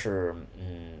这就是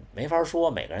没法说，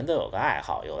每个人都有个爱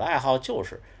好，有的爱好就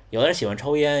是有的人喜欢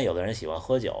抽烟，有的人喜欢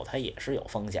喝酒，他也是有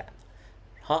风险的，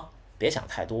哈，别想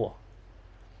太多，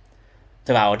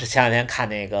对吧？我这前两天看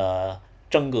那个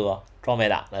征哥装备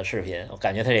党的视频，我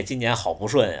感觉他这今年好不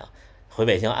顺呀，回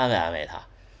北京安慰安慰他，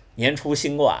年初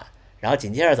新冠，然后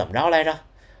紧接着怎么着来着？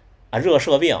啊，热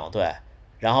射病，对，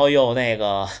然后又那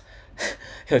个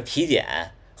又体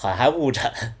检，好像还误诊，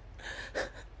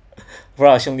不知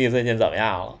道兄弟最近怎么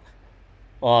样了？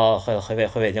我回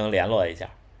北京联络一下。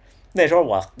那时候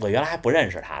我原来还不认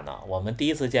识他呢，我们第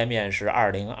一次见面是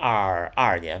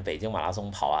2022年北京马拉松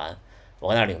跑完，我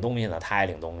跟那领东西呢，他也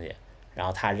领东西，然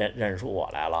后他认出我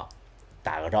来了，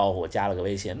打个招呼，加了个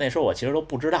微信。那时候我其实都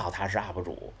不知道他是 UP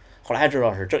主，后来知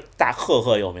道是这大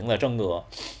赫有名的征哥，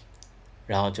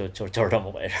然后就是这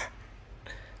么回事。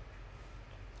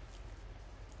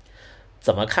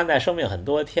怎么看待生命很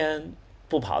多天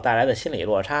不跑带来的心理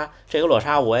落差？这个落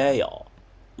差我也有，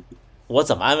我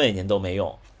怎么安慰您都没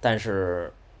用，但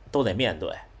是都得面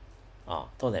对啊，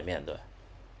都得面对。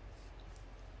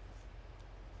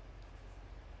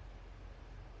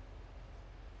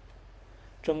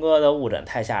真哥的误诊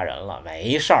太吓人了，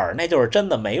没事儿，那就是真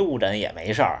的没误诊也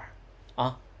没事儿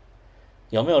啊。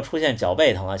有没有出现脚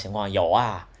背疼的情况？有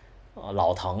啊，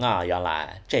老疼啊，原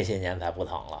来这些年才不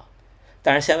疼了。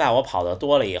但是现在我跑的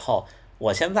多了以后，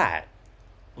我现在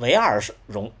唯二是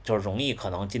容易可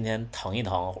能今天疼一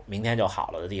疼，明天就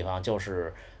好了的地方，就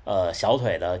是小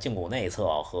腿的胫骨内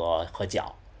侧和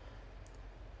脚，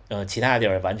其他地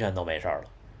儿完全都没事了。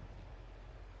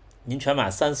您全马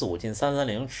345进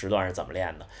330时段是怎么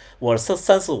练的？我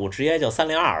345直接就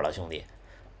302了，兄弟。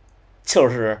就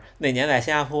是那年在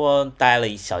新加坡待了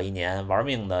小一年，玩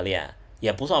命的练，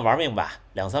也不算玩命吧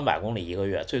，200-300公里一个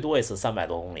月，最多一次300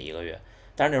多公里一个月。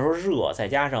但是那时候热，再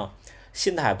加上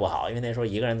心态不好，因为那时候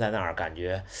一个人在那儿，感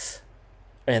觉，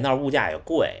而且那儿物价也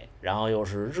贵，然后又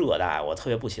是热带，我特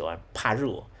别不喜欢，怕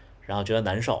热，然后觉得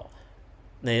难受。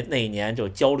那一年就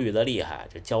焦虑的厉害，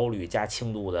就焦虑加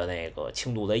轻度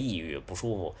的抑郁不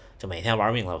舒服，就每天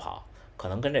玩命的跑，可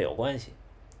能跟这有关系。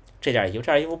这件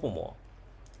衣服不磨。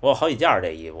我有好几件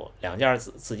这衣服，2件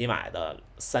自己买的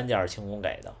，3件清宫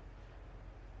给的。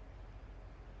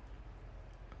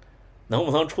能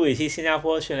不能出一期新加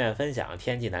坡训练分享？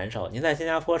天气难受，您在新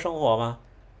加坡生活吗？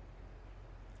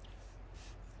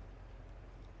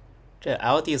这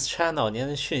LDS Channel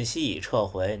您讯息已撤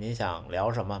回，您想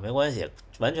聊什么？没关系，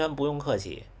完全不用客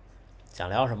气，想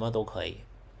聊什么都可以。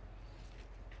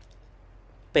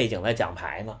背景在讲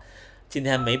牌呢，今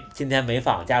天没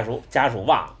放，家属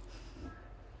忘了。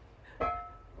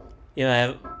因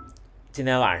为今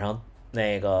天晚上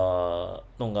那个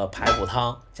弄个排骨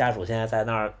汤，家属现在在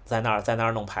那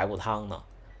儿弄排骨汤呢。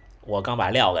我刚把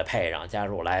料给配上，家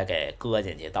属来给搁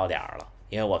进去，到点儿了。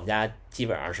因为我们家基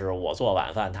本上是我做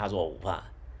晚饭，他做午饭。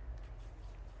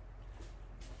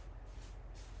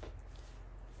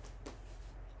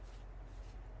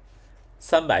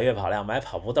300月跑量买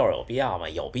跑步豆有必要吗？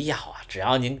有必要啊！只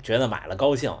要您觉得买了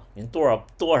高兴，您多少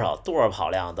跑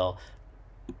量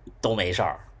都没事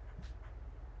儿。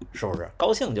是不是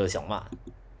高兴就行嘛？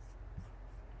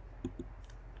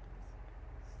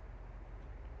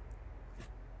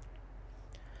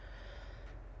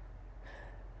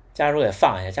家属给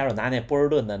放一下，家属拿那波士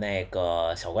顿的那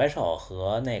个小怪兽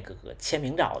和那个签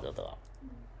名照就得。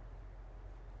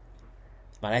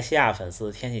马来西亚粉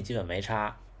丝天气基本没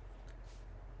差，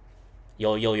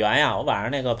有缘呀！我晚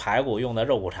上那个排骨用的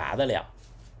肉骨茶的料，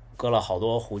搁了好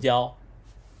多胡椒，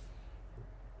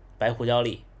白胡椒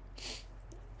粒。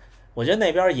我觉得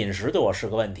那边饮食对我是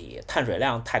个问题，碳水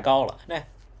量太高了。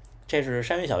这是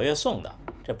山芋小月送的，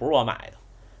这不是我买的。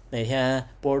那天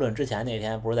波士顿之前那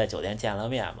天不是在酒店见了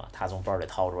面吗？他从包里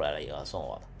掏出来了一个送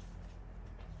我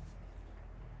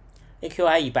的。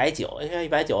AQI 190，AQI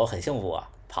 190很幸福啊，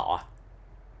跑啊。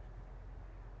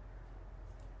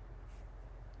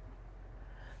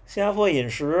新加坡饮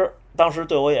食当时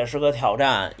对我也是个挑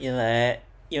战，因为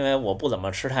我不怎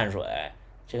么吃碳水，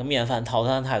这个面饭套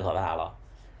餐太可怕了。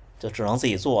就只能自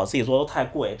己做都太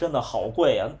贵，真的好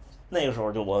贵啊！那个时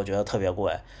候我觉得特别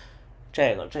贵。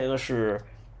这个是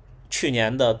去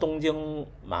年的东京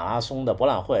马拉松的博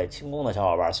览会轻功的小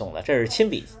伙伴送的，这是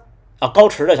亲笔高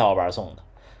驰的小伙伴送的。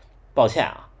抱歉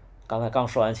啊，刚才刚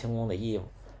说完轻功的衣服，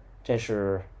这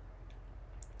是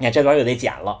你看这段又得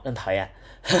剪了，真讨厌。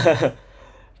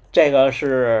这个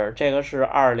是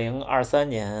2023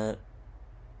年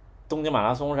东京马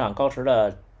拉松上高驰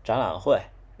的展览会。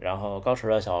然后高驰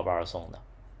的小伙伴送的，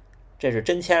这是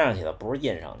真签上去的，不是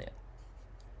印上去的。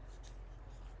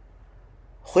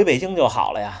回北京就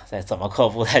好了呀，怎么克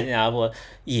服在新加坡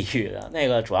抑郁的？那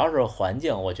个主要是环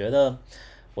境，我觉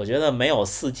得没有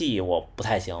4季我不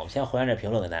太行。我先回完这评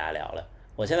论跟大家聊聊。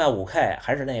我现在5K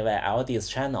还是那位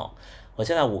LDS Channel， 我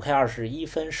现在5K 21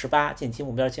分18，近期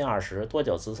目标近20，多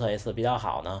久自测一次比较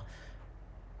好呢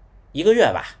？1个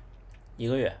月吧，1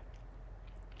个月。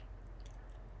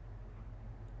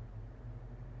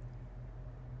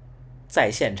在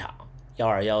现场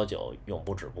1219永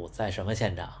不止步，在什么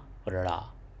现场不知道。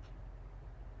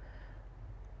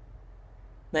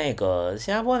那个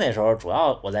新加坡那时候主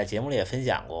要我在节目里也分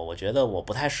享过，我觉得我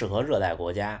不太适合热带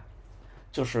国家，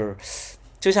就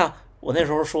像我那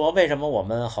时候说，为什么我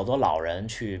们好多老人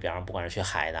去，比方不管是去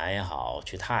海南也好，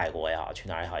去泰国也好，去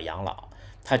哪儿也好养老，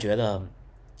他觉得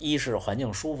一是环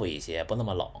境舒服一些，不那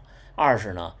么冷；二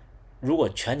是呢，如果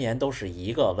全年都是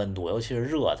一个温度，尤其是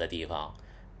热的地方，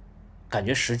感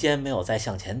觉时间没有再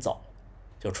向前走，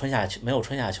就没有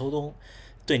春夏秋冬，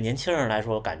对年轻人来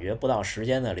说，感觉不到时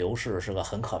间的流逝是个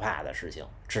很可怕的事情，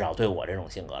至少对我这种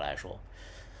性格来说。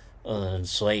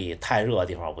所以太热的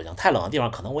地方我不行，太冷的地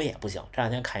方可能我也不行。这两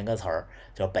天看一个词儿，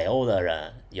就是北欧的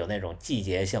人有那种季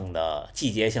节性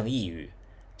抑郁，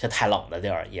这太冷的地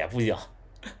儿也不行。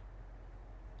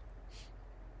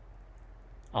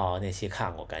哦，那期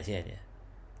看过，感谢您。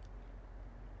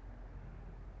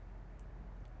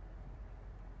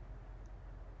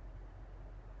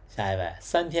下一位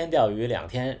，3天钓鱼2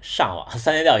天上网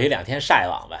，3天钓鱼2天晒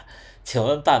网呗。请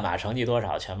问半马成绩多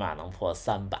少？全马能破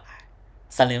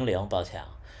300？300，抱歉啊。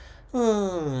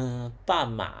半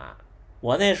马，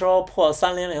我那时候破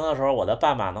300的时候，我的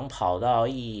半马能跑到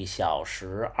1小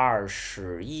时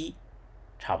21，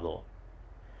差不多。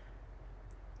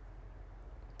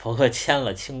伯克签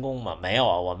了轻功吗？没有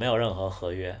啊，我没有任何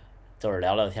合约，就是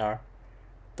聊聊天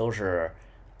都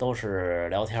是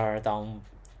聊天当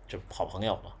就好朋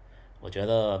友嘛。我觉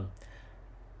得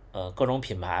各种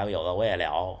品牌有的我也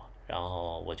聊，然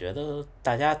后我觉得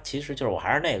大家其实就是我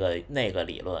还是那个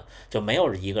理论，就没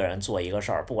有一个人做一个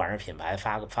事儿，不管是品牌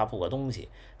发布个东西，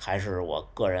还是我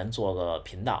个人做个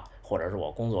频道，或者是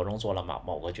我工作中做了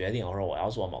某个决定，或者我要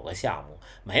做某个项目，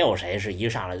没有谁是一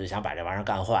上来就想把这玩意儿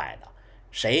干坏的。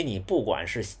谁你不管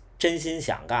是真心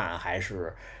想干，还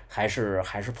是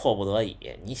迫不得已，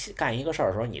你干一个事儿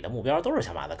的时候，你的目标都是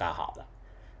想把它干好的。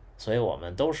所以我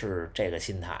们都是这个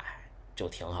心态，就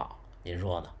挺好。您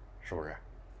说呢？是不是？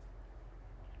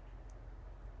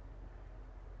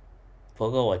博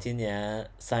哥，我今年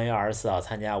3月24号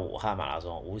参加武汉马拉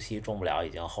松，无锡中不了，已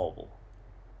经候补。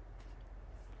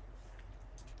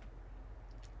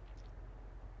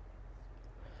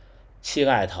膝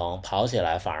盖疼，跑起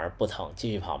来反而不疼，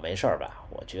继续跑没事吧？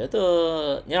我觉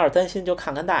得您要是担心就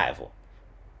看看大夫，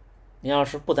您要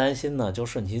是不担心呢，就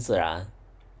顺其自然。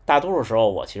大多数时候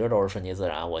我其实都是顺其自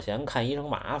然，我嫌看医生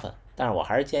麻烦，但是我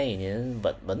还是建议您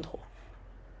稳妥。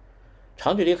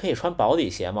长距离可以穿薄底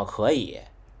鞋吗？可以。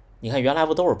你看原来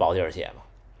不都是薄底鞋吗？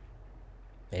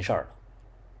没事儿的。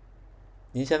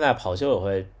您现在跑休也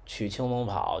会去轻松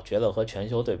跑，觉得和全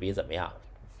休对比怎么样？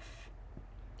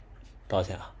抱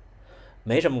歉啊，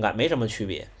没什么区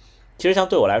别。其实像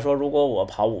对我来说，如果我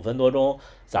跑5分多钟，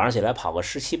早上起来跑个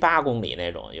17、8公里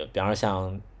那种，比方说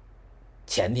像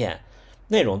前天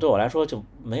那种，对我来说就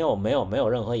没有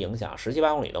任何影响，17、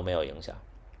8公里都没有影响。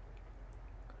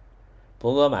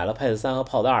博哥买了配子3和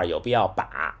炮子2，有必要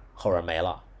把后边没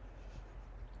了。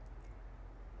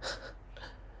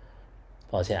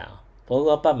抱歉啊，博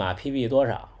哥半马 PB 多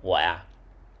少？我呀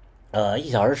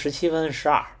，1小时17分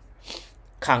12，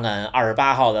看看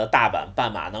28号的大阪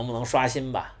半马能不能刷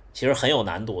新吧。其实很有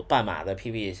难度，半马的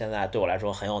PB 现在对我来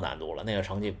说很有难度了，那个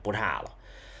成绩不差了。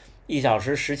1小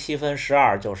时17分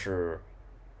12就是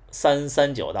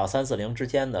339到340之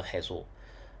间的配速，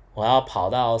我要跑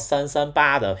到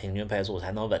338的平均配速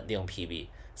才能稳定 PB。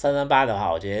338的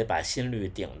话，我就得把心率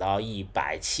顶到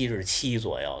177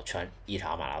左右，全一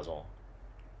场马拉松。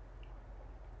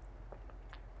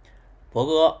博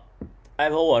哥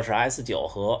Apple Watch S9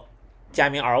 和佳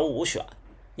明255选。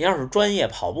你要是专业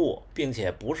跑步，并且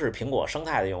不是苹果生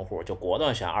态的用户，就果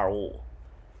断选255。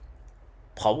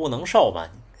跑步能瘦吗？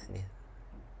你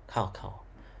看我，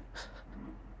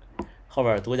后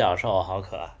边独角兽好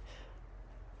可爱，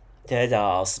这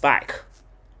叫 Spike，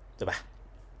 对吧？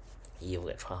衣服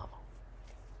给穿好，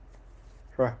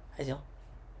是不是还行？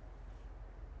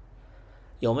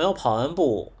有没有跑完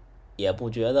步也不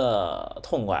觉得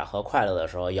痛快和快乐的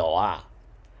时候？有啊，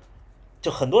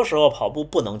就很多时候跑步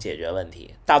不能解决问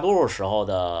题，大多数时候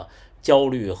的焦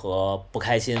虑和不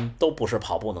开心都不是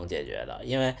跑步能解决的，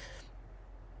因为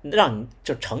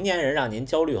就成年人让您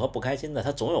焦虑和不开心的，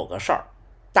他总有个事儿，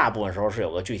大部分时候是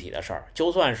有个具体的事儿，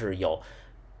就算是有，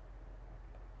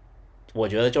我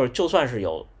觉得就算是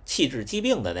有气质疾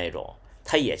病的那种，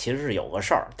他也其实是有个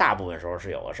事儿，大部分时候是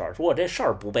有个事儿。如果这事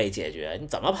儿不被解决，你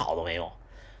怎么跑都没用。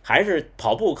还是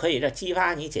跑步可以激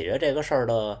发你解决这个事儿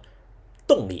的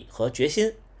动力和决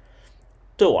心。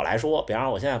对我来说，比方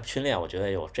说我现在训练，我觉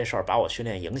得这事儿把我训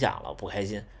练影响了，不开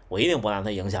心，我一定不让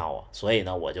它影响我，所以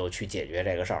呢，我就去解决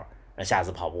这个事儿，那下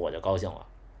次跑步我就高兴了。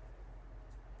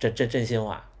这真心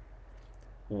话。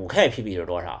5K PB 是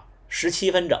多少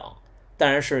？17分整，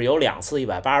但是有2次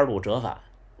180度折返。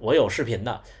我有视频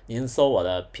的，您搜我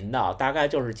的频道，大概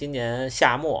就是今年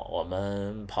夏末我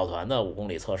们跑团的5公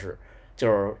里测试，就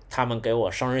是他们给我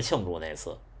生日庆祝那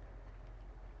次。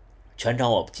全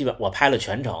程我拍了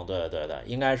全程，对，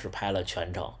应该是拍了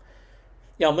全程。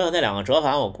要没有那2个折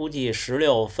返，我估计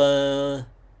16分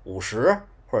50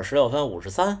或者16分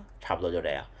53，差不多就这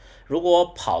样。如果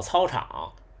跑操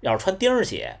场，要是穿钉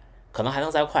鞋，可能还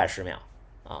能再快10秒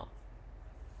啊。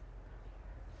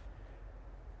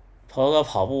头哥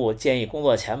跑步建议工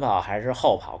作前跑还是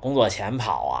后跑？工作前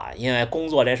跑啊，因为工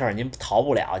作这事儿您逃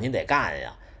不了，您得干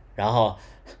呀。然后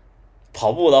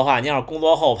跑步的话，您要是工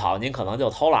作后跑，您可能就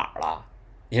偷懒了。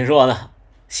您说呢？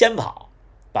先跑，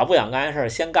把不想干的事儿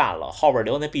先干了，后边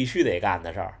留那必须得干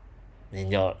的事儿，您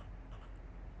就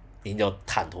您就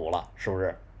坦途了，是不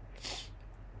是？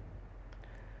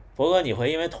博哥，你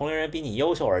会因为同龄人比你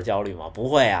优秀而焦虑吗？不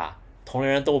会啊，同龄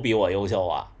人都比我优秀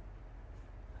啊。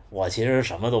我其实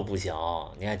什么都不行，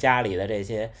你看家里的这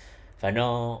些，反正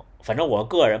我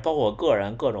个人，包括我个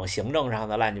人各种行政上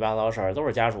的乱七八糟事儿，都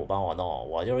是家属帮我弄，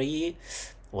我就是一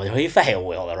废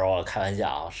物。有的时候我开玩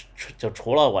笑，就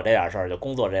除了我这点事儿，就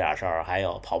工作这点事儿，还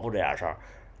有跑步这点事儿，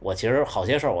我其实好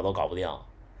些事儿我都搞不定。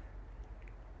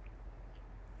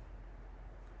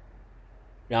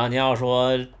然后您要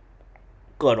说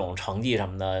各种成绩什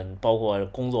么的，包括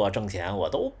工作挣钱，我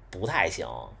都不太行，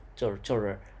就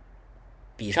是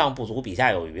比上不足，比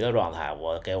下有余的状态。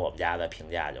我给我们家的评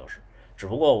价就是，只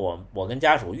不过我跟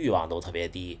家属欲望都特别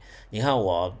低。你看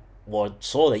我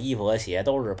所有的衣服和鞋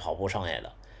都是跑步剩下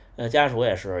的，家属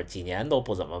也是几年都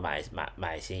不怎么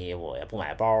买新衣服，也不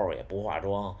买包，也不化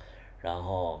妆。然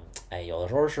后有的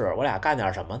时候是我俩干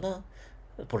点什么呢？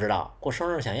不知道。过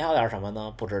生日想要点什么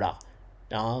呢？不知道。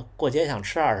然后过节想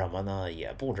吃点什么呢？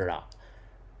也不知道。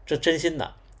这真心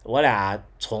的，我俩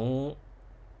从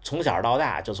小到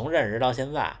大，就从认识到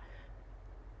现在，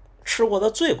吃过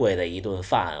的最贵的一顿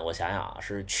饭，我想想啊，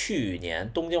是去年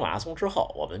东京马拉松之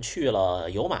后，我们去了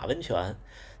有马温泉，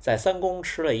在三宫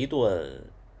吃了一顿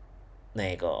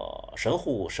那个神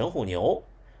户牛，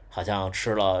好像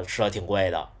吃了挺贵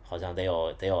的，好像得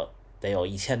有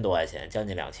1000多块钱，将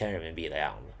近2000人民币的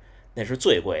样子，那是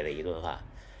最贵的一顿饭。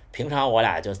平常我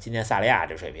俩就今年萨利亚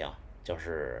这水平，就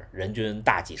是人均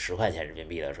大几十块钱人民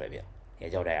币的水平，也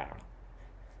就这样了。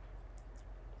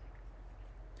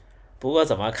不过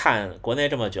怎么看国内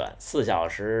这么卷，4小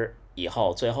时以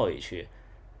后最后一区，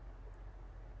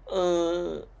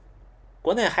呃，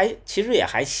国内其实也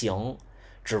还行，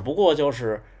只不过就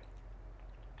是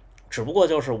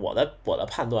我的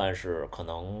判断是，可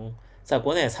能在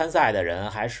国内参赛的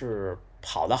人还是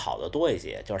跑得好的多一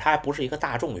些，就是它还不是一个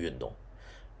大众运动。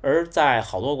而在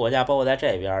好多国家，包括在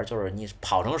这边，就是你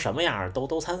跑成什么样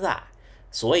都参赛，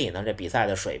所以呢，这比赛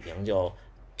的水平就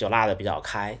拉得比较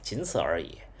开，仅此而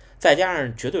已。再加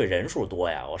上绝对人数多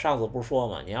呀，我上次不是说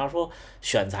嘛，你要说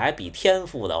选材比天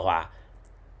赋的话，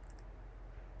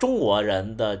中国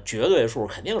人的绝对数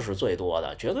肯定是最多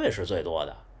的，绝对是最多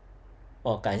的。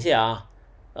哦，感谢啊，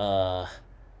呃，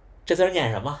这字念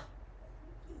什么？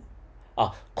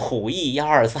啊，苦役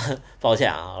123，抱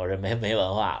歉啊，我这没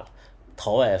文化了。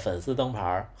投喂粉丝灯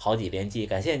牌好几连击，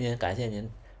感谢您，感谢您。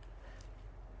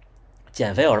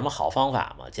减肥有什么好方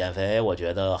法吗？减肥我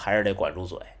觉得还是得管住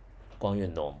嘴，光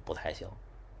运动不太行。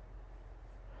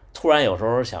突然有时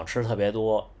候想吃特别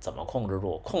多，怎么控制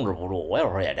住？控制不住，我有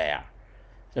时候也这样，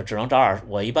就只能找点。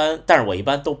但是我一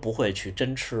般都不会去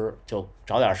真吃，就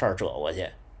找点事儿折过去，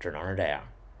只能是这样。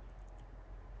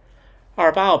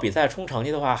28号比赛冲成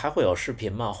绩的话，还会有视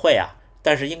频吗？会啊，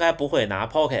但是应该不会拿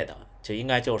Pocket，就应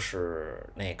该就是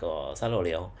那个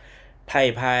360，拍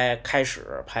一拍开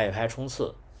始，拍一拍冲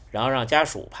刺，然后让家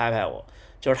属拍拍我。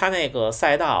就是他那个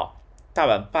赛道，大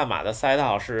阪半马的赛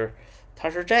道它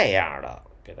是这样的，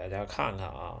给大家看看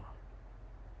啊。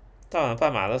大阪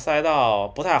半马的赛道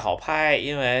不太好拍，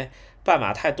因为半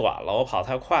马太短了，我跑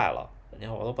太快了，你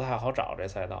看我都不太好找这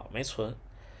赛道，没存。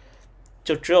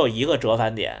就只有一个折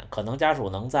返点，可能家属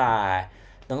能在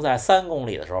3公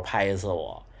里的时候拍一次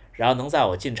我，然后能在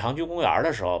我进长居公园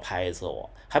的时候拍一次我，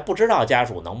还不知道家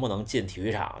属能不能进体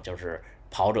育场，就是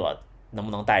跑者能不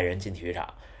能带人进体育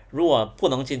场。如果不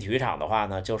能进体育场的话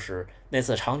呢，就是那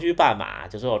次长居半马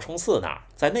就最后冲刺那儿，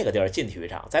在那个地儿进体育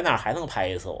场，在那儿还能拍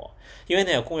一次我，因为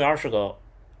那个公园是个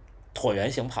椭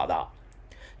圆形跑道，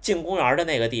进公园的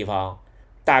那个地方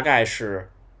大概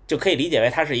是就可以理解为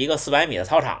它是一个400米的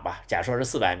操场吧，假设是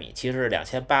400米，其实是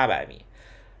2800米。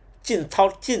进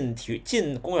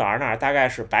公园那儿大概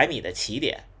是100米的起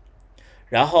点，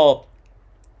然后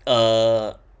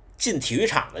进体育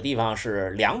场的地方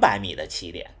是200米的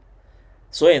起点，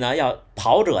所以呢，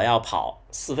跑者要跑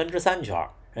3/4圈，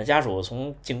让家属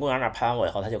从进公园那儿拍完我以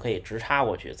后，他就可以直插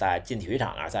过去，在进体育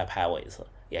场那儿再拍我一次，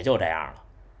也就这样了。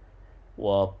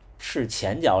我是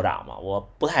前脚掌吗？我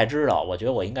不太知道，我觉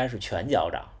得我应该是全脚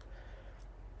掌。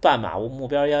半马目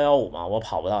标115嘛，我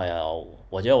跑不到115，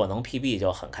我觉得我能 PB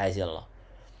就很开心了。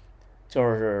就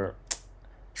是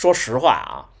说实话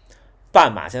啊，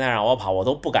半马现在让我跑，我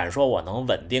都不敢说我能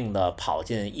稳定的跑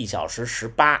进1小时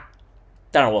18，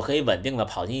但是我可以稳定的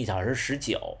跑进1小时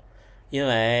19，因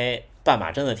为半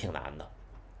马真的挺难的，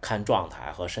看状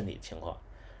态和身体情况。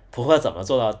不过怎么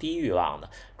做到低欲望的，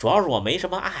主要是我没什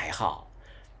么爱好。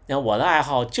那我的爱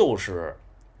好我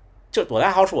的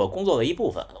爱好是我工作的一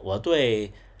部分，我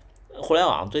对互联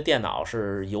网对电脑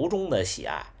是由衷的喜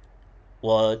爱。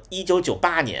我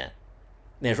1998年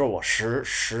那时候我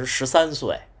13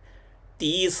岁，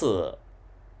第一次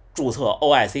注册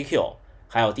OICQ，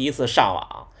 还有第一次上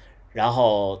网，然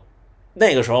后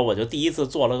那个时候我就第一次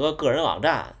做了个人网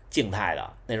站，静态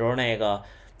的。那时候那个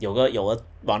有个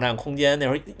网站空间，那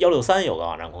时候163有个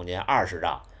网站空间20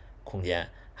兆空间，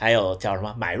还有叫什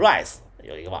么MyRise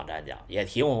有一个网站也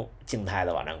提供静态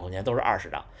的网站空间，都是20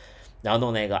兆。然后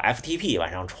弄那个 FTP 往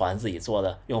上传自己做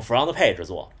的，用 front page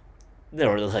做，那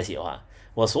时候就特喜欢。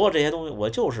我所有这些东西，我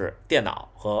就是电脑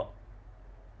和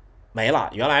没了，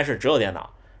原来是只有电脑，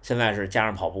现在是加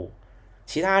上跑步，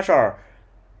其他事儿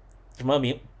什么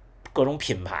各种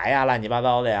品牌呀、乱七八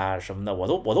糟的呀什么的，我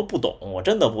都不懂，我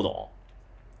真的不懂。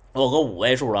我有个5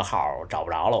位数的号找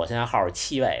不着了，我现在号是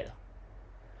7位的。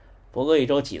博哥一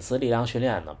周几次力量训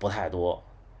练呢？不太多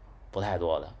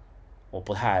的，我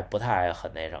不太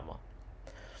很那什么。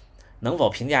能否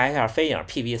评价一下飞影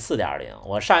PP 4.0？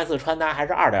我上一次穿搭还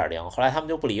是2.0，后来他们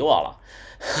就不理我了。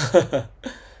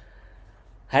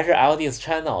还是 LDS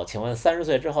Channel， 请问30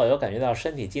岁之后有感觉到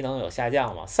身体机能有下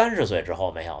降吗？30岁之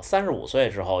后没有，35岁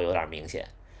之后有点明显。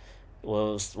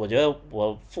我觉得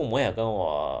我父母也跟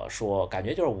我说，感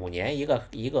觉就是5年一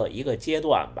个阶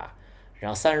段吧。然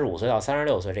后35岁到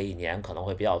36岁这1年可能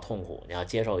会比较痛苦，你要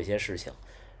接受一些事情，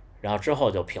然后之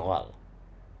后就平稳了。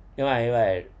另外一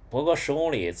位，博哥10公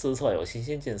里自测有信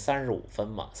心进35分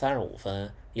吗？35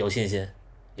分有信心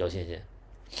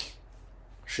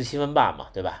，17分半嘛，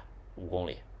对吧？5公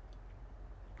里。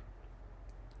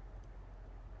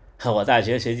我大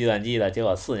学学计算机的，结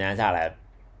果4年下来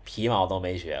皮毛都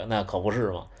没学，那可不是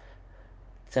吗？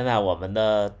现在我们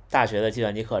的大学的计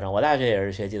算机课程，我大学也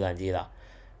是学计算机的，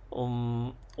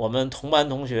我们同班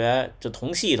同学就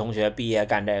同系同学毕业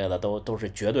干这个的都是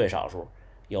绝对少数，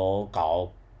有搞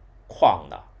矿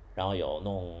的，然后有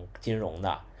弄金融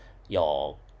的，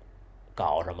有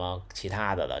搞什么其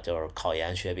他的，就是考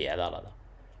研学别的了的。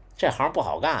这行不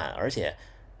好干，而且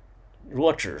如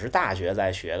果只是大学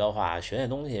在学的话，学那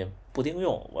东西不顶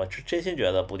用，我真心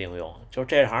觉得不顶用，就是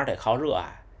这行得靠热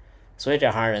爱。所以这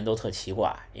行人都特奇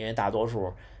怪，因为大多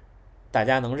数大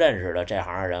家能认识的这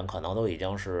行的人，可能都已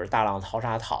经是大浪淘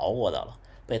沙逃过的了。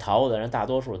被逃过的人，大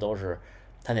多数都是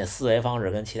他那思维方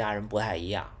式跟其他人不太一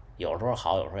样，有时候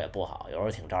好，有时候也不好，有时候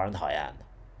挺招人讨厌的。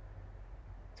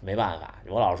没办法，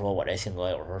我老说我这性格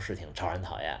有时候是挺招人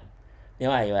讨厌的。另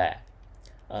外一位，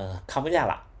看不见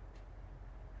了。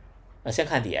先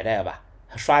看底下这个吧，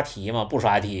刷题吗？不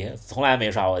刷题，从来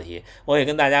没刷过题。我也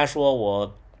跟大家说，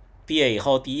我毕业以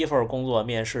后第一份工作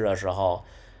面试的时候，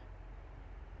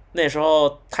那时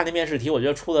候他那面试题我觉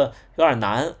得出的有点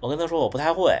难，我跟他说我不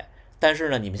太会，但是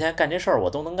呢，你们现在干这事儿我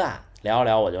都能干，聊一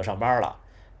聊我就上班了，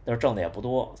那挣的也不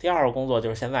多。第二个工作就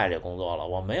是现在这工作了，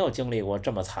我没有经历过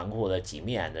这么残酷的挤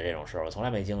面的这种事儿，我从来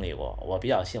没经历过，我比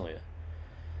较幸运。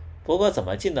博哥怎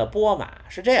么进的波马？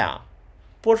是这样，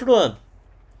波士顿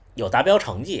有达标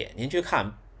成绩，您去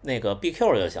看那个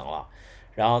BQ 就行了。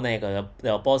然后那个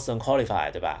叫 Boston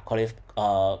Qualify 对吧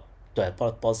对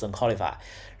Boston Qualify，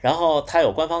 然后它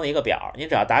有官方的一个表，您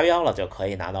只要达标了就可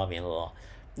以拿到名额。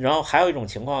然后还有一种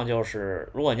情况就是，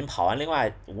如果您跑完另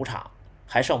外5场，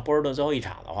还剩波士顿最后1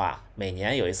场的话，每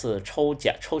年有一次抽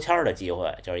签的机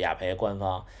会，就是雅培官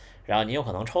方，然后您有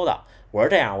可能抽到。我是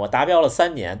这样，我达标了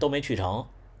3年都没去成，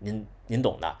您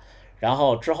懂的。然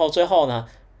后最后呢，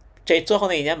这最后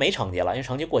那1年没成绩了，因为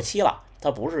成绩过期了，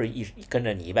它不是跟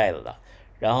着你一辈子的。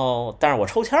然后但是我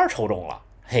抽签抽中了，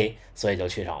嘿，所以就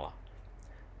去成了。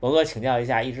博哥请教一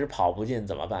下，一直跑不进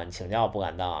怎么办？请教不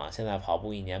敢当啊，现在跑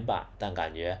步1年半，但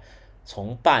感觉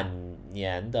从半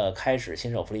年的开始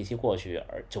新手福利期过去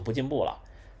而就不进步了。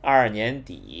22年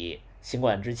底得新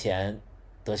冠之前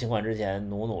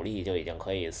努力就已经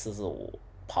可以445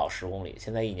跑10公里，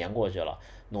现在1年过去了，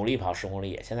努力跑10公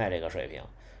里也现在这个水平，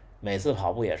每次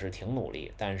跑步也是挺努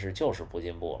力，但是就是不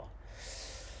进步了。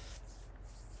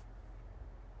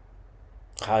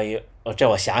还有这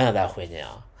我想想再回您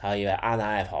啊。还有一位阿南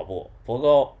爱跑步，博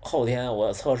哥后天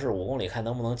我测试5公里，看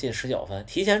能不能进19分，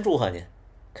提前祝贺您，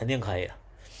肯定可以的。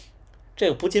这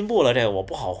个不进步了，这个我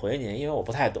不好回您，因为我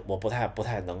不太懂，我不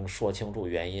太能说清楚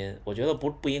原因。我觉得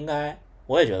不应该，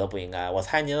我也觉得不应该。我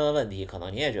猜您的问题，可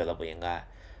能您也觉得不应该，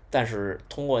但是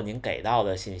通过您给到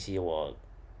的信息，我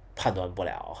判断不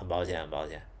了，很抱歉，很抱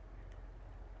歉。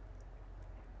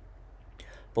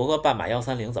博哥半马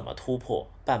130怎么突破？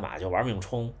半马就玩命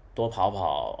冲，多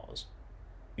跑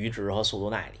阈值和速度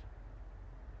耐力。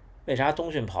为啥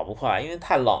冬训跑不快？因为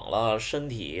太冷了，身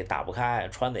体打不开，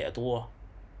穿的也多。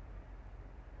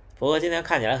博哥今天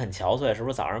看起来很憔悴，是不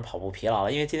是早上跑步疲劳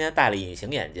了？因为今天戴了隐形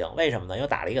眼镜，为什么呢？因为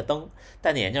打了一个灯，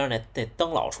戴那眼镜那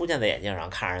灯老出现在眼镜上，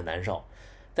看着难受。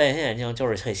戴隐形眼镜就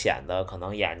是会显得可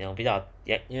能眼睛比较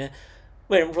因为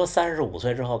为什么说35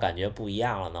岁之后感觉不一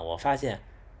样了呢？我发现，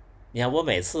你看我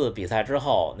每次比赛之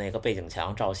后那个背景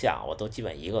墙照相，我都基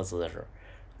本一个姿势。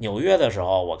纽约的时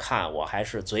候，我看我还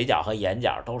是嘴角和眼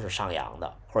角都是上扬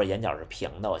的，或者眼角是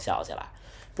平的，我笑起来。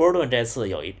波士顿这次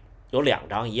有2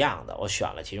张一样的，我选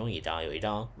了其中一张，有一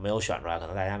张没有选出来，可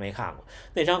能大家没看过。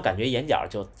那张感觉眼角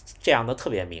就这样的特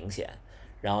别明显，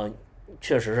然后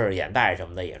确实是眼袋什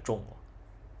么的也重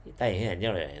了，戴隐形眼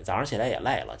镜的原因。早上起来也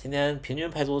累了，今天平均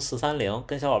配速430，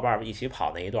跟小伙伴一起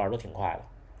跑那一段都挺快的。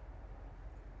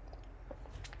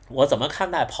我怎么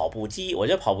看待跑步机？我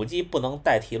觉得跑步机不能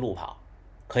代替路跑，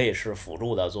可以是辅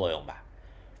助的作用吧。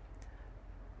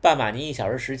半马你1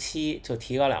小时17就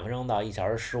提高2分钟到1小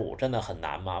时15，真的很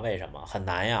难吗？为什么很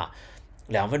难呀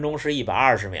？2分钟是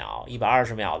120秒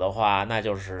，120秒的话，那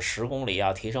就是10公里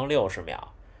要提升60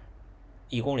秒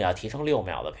，1公里要提升6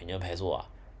秒的平均配速啊。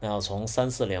那要从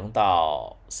340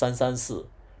到334，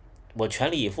我全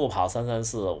力以赴跑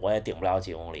334，我也顶不了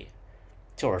几公里，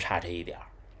就是差这一点。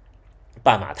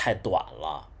半马太短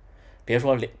了，别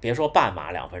说半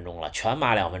马2分钟了，全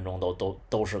马2分钟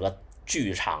都是个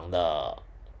巨长的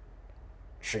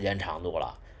时间长度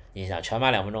了。你想全马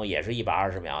2分钟也是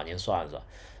120秒，您算算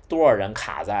多少人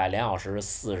卡在2小时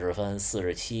40分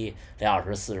47、2小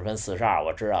时40分42，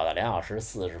我知道的2小时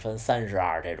40分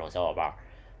32这种小伙伴，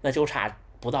那就差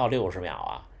不到60秒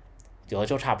啊，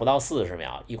就差不到40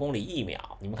秒，1公里1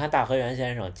秒。你们看大河原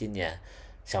先生今年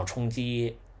想冲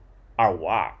击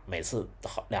252，每次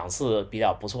2次比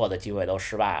较不错的机会都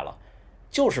失败了，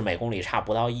就是每公里差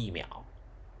不到1秒，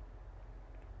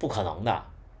不可能的。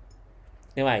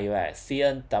另外一位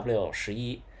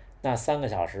CNW11，那3个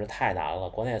小时太难了，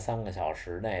国内3个小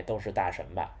时内都是大神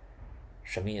吧？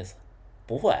什么意思？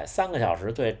不会，3个小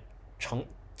时对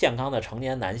健康的成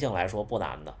年男性来说不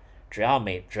难的，只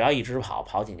要一直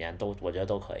跑几年我觉得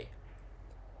都可以。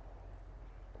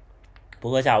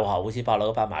博哥下午好，无锡报了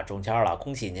个半马中签了，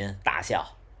恭喜您，大笑。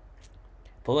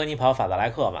博哥你跑法德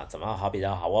莱克吗？怎么跑比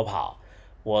较好？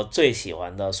我最喜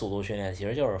欢的速度训练其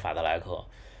实就是法德莱克。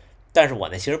但是我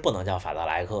那其实不能叫法德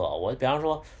莱克，我比方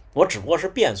说，我只不过是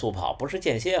变速跑，不是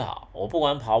间歇跑。我不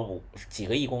管跑几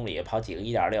个1公里，跑几个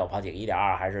1.6，跑几个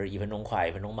1.2，还是1分钟快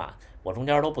1分钟慢，我中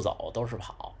间都不走，都是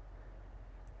跑，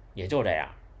也就这样。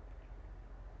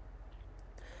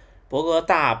博哥，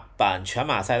大阪全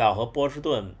马赛道和波士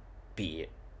顿比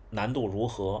难度如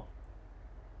何？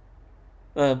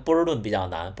波士顿比较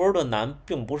难，波士顿难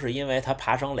并不是因为它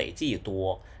爬升累计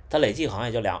多，它累计好像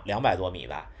也就200多米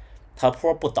吧。它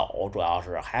坡不陡，主要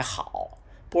是还好。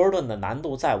波士顿的难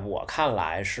度在我看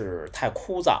来是太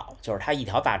枯燥，就是它一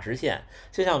条大直线，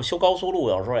就像修高速路，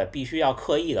有时候也必须要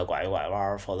刻意的拐一拐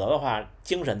弯，否则的话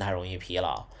精神太容易疲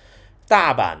劳。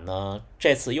大阪呢，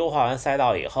这次优化完赛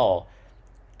道以后，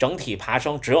整体爬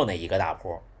升只有那一个大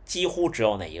坡，几乎只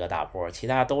有那一个大坡，其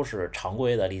他都是常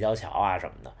规的立交桥啊什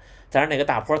么的。但是那个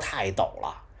大坡太陡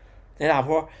了，那大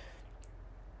坡，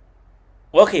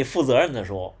我可以负责任的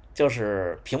说，就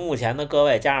是屏幕前的各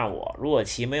位加上我，如果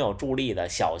骑没有助力的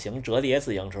小型折叠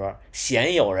自行车，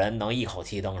鲜有人能一口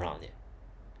气登上去。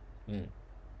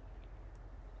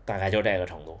大概就这个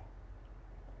程度。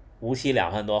无锡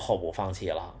2分多候补放弃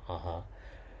了，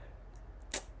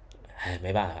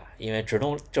没办法，因为直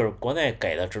通就是国内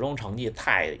给的直通成绩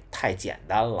太简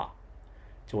单了，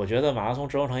就我觉得马拉松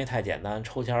直通成绩太简单，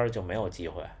抽签就没有机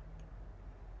会。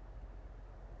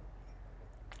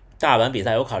大阪比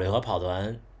赛有考虑和跑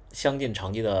团相近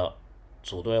成绩的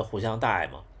组队互相带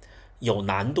吗？有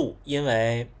难度，因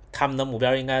为他们的目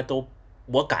标应该都，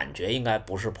我感觉应该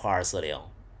不是破240。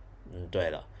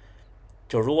对的，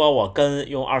就如果我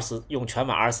用全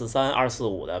马243、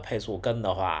245的配速跟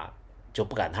的话，就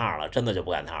不赶趟了，真的就不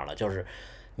赶趟了。就是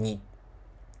你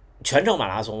全程马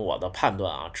拉松，我的判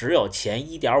断啊，只有前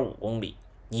1.5公里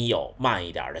你有慢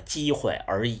一点的机会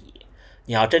而已。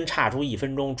你要真差出1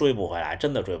分钟追不回来，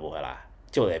真的追不回来，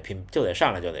就得拼，就得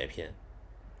上来就得拼。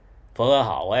博哥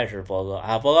好，我也是博哥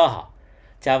啊，博哥好，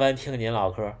加班听您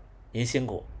唠嗑，您辛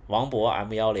苦。王博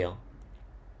M10，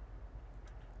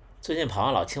最近跑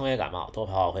完老轻微感冒，多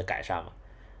跑跑会改善吗？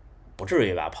不至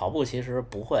于吧，跑步其实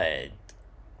不会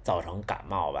造成感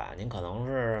冒吧？您可能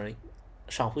是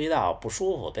上呼吸道不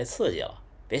舒服，被刺激了，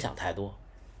别想太多。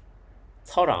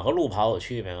操场和路跑有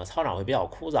区别吗？操场会比较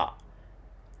枯燥。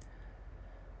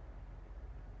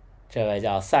这位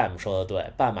叫 Sam 说的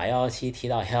对，半马117提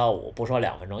到115，不说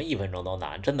2分钟，1分钟都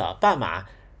难，真的，半马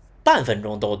半分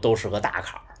钟都是个大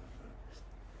坎儿。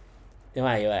另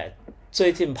外一位，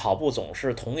最近跑步总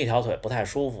是同一条腿不太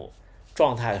舒服，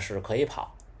状态是可以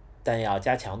跑，但要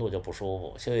加强度就不舒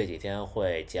服，休息几天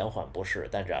会减缓不适，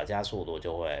但只要加速度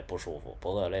就会不舒服。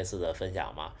博哥有类似的分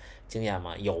享吗？经验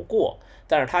吗？有过，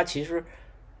但是它其实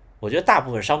我觉得大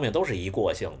部分伤病都是一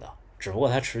过性的，只不过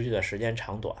它持续的时间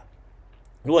长短。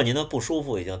如果您的不舒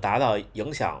服已经达到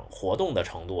影响活动的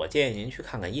程度，我建议您去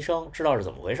看看医生，知道是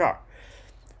怎么回事儿。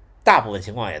大部分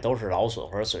情况也都是劳损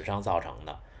或者损伤造成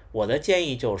的。我的建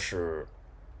议就是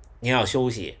您要休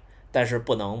息，但是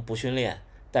不能不训练，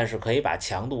但是可以把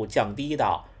强度降低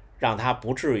到让它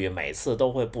不至于每次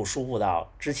都会不舒服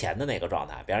到之前的那个状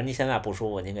态。比方您现在不舒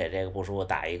服，您给这个不舒服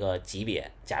打一个级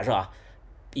别，假设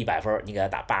100分，你给它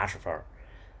打80分，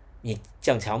你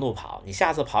降强度跑，你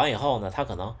下次跑完以后呢，它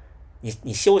可能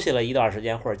你休息了一段时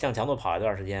间，或者降强度跑一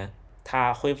段时间，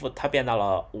它恢复它变到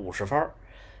了50分，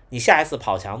你下一次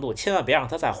跑强度千万别让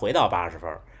它再回到80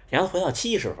分，让它回到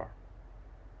70分，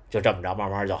就这么着慢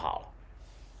慢就好了。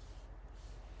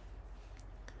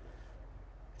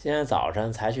今天早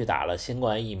晨才去打了新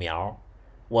冠疫苗，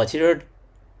我其实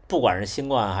不管是新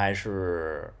冠还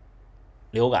是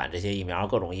流感这些疫苗，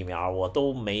各种疫苗我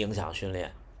都没影响训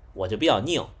练，我就比较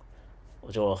拧，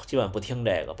我就基本不听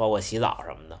这个，包括洗澡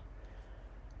什么的。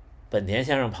本田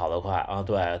先生跑得快啊，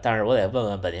对，但是我得问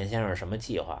问本田先生什么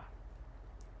计划。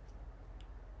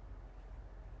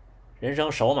人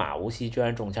生首马无锡居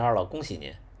然中签了，恭喜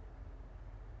您！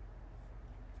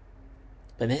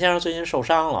本田先生最近受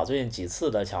伤了，最近几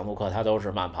次的强度课他都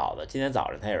是慢跑的，今天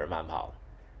早上他也是慢跑的。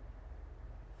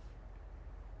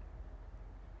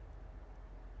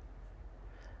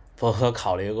博哥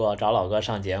考虑过找老哥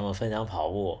上节目分享跑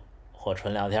步或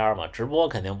纯聊天吗？直播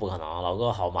肯定不可能，老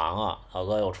哥好忙啊，老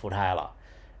哥又出差了，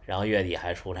然后月底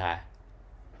还出差。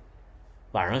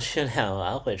晚上训练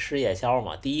完会吃夜宵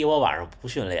吗？第一，我晚上不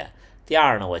训练；第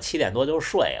二呢，我7点多就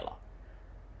睡了。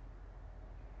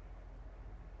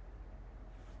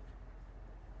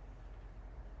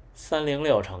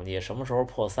306成绩什么时候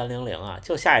破300啊？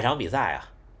就下一场比赛啊。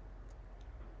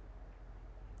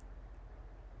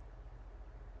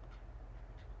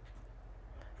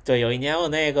对，有一年我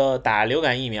那个打流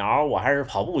感疫苗，我还是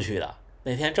跑步去的。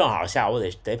那天正好下午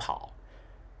得跑，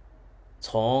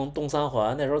从东三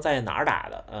环那时候在哪儿打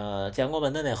的？建国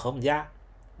门的那和睦家，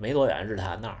没多远，日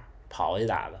坛那儿跑过去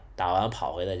打的，打完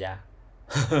跑回的家。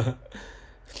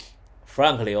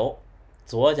Frank 刘，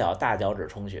左脚大脚趾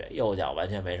充血，右脚完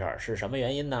全没事儿，是什么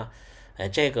原因呢？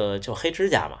这个就黑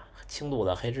指甲嘛，轻度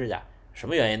的黑指甲，什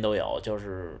么原因都有。就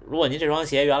是如果您这双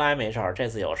鞋原来没事儿，这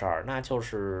次有事儿，那就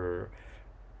是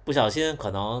不小心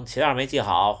可能鞋带没系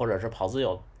好，或者是跑姿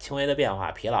有轻微的变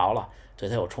化，疲劳了，对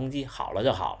它有冲击，好了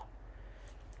就好了。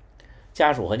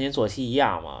家属和您作息一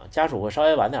样吗？家属会稍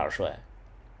微晚点睡。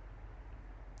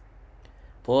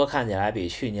不过看起来比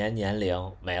去年年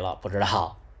龄没了，不知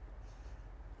道。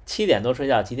7点多睡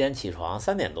觉，几点起床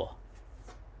？3点多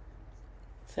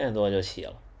，3点多就起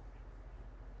了。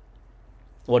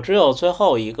我只有最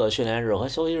后一个训练日和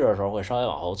休息日的时候会稍微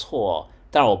往后错，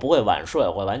但是我不会晚睡，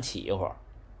我会晚起一会儿。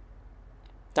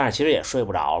但是其实也睡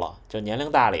不着了，就年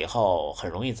龄大了以后很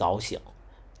容易早醒，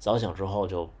早醒之后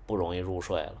就不容易入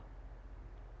睡了。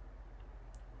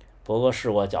博哥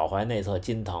试过脚踝内侧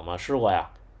筋疼吗？试过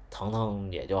呀，疼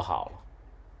疼也就好了。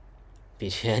比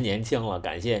去年年轻了，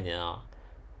感谢您啊。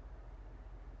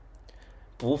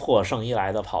不破圣衣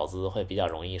来的跑姿会比较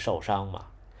容易受伤吗？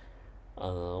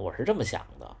我是这么想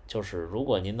的，就是如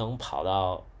果您能跑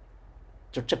到，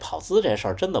就这跑姿这事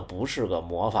儿真的不是个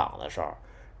模仿的事儿，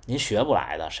您学不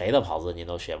来的，谁的跑姿您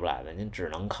都学不来的，您只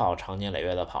能靠长年累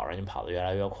月的跑，让您跑得越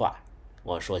来越快。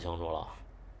我说清楚了。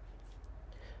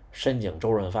深井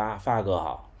周润发哥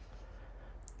好。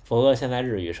佛哥现在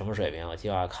日语什么水平？我计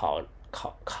划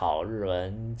考日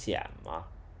文检吗？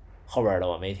后边的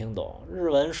我没听懂。日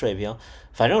文水平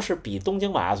反正是比东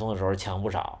京马拉松的时候强不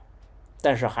少，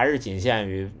但是还是仅限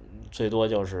于最多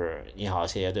就是你好，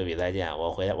谢谢，对比，再见，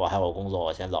我还有工作，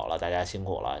我先走了，大家辛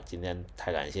苦了，今天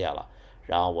太感谢了。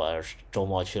然后我周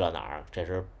末去了哪儿？这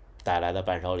是带来的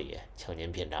伴手礼，请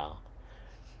您品尝。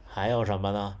还有什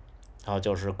么呢？然后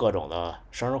就是各种的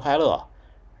生日快乐，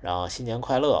然后新年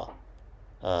快乐，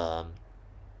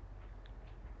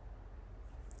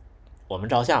我们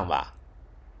照相吧，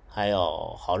还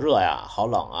有好热呀，好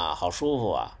冷啊，好舒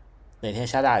服啊，那天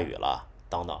下大雨了，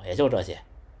等等，也就这些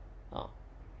啊。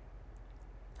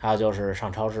还有就是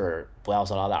上超市不要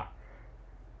塑料袋。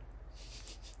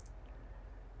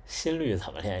心率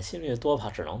怎么练？心率多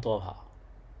跑，只能多跑。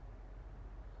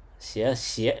鞋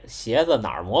子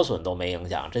哪儿磨损都没影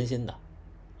响，真心的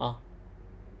啊。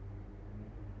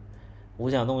吴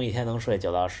向东一天能睡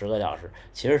9到10个小时，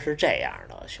其实是这样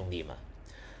的，兄弟们。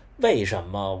为什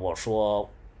么我说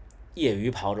业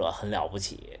余跑者很了不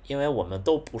起，因为我们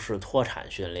都不是脱产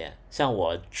训练，像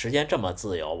我时间这么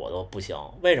自由我都不行。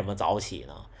为什么早起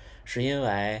呢？是因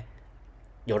为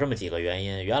有这么几个原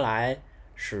因，原来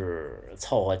是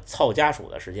凑家属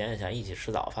的时间，想一起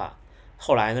吃早饭，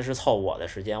后来呢是凑我的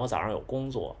时间，我早上有工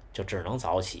作，就只能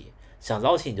早起。想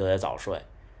早起你就得早睡，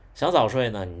想早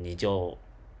睡呢你就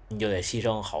得牺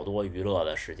牲好多娱乐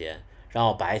的时间，然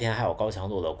后白天还有高强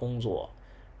度的工作。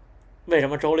为什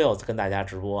么周六跟大家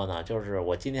直播呢？就是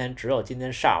我只有今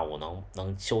天上午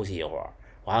能休息一会儿，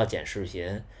我还要剪视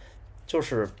频。就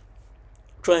是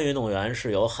专业运动员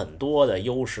是有很多的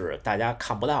优势，大家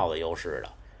看不到的优势的，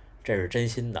这是真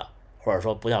心的，或者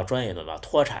说不叫专业运动员，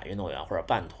脱产运动员或者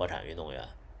半脱产运动员。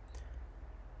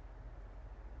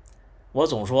我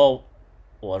总说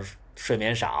我睡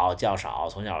眠少，觉少，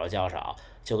从小就觉少，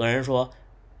就跟人说，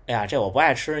哎呀，这我不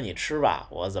爱吃，你吃吧，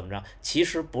我怎么着？其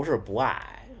实不是不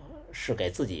爱，是给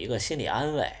自己一个心理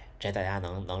安慰。这大家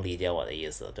能理解我的意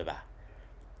思对吧？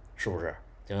是不是？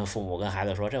就跟父母跟孩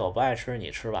子说，这我不爱吃，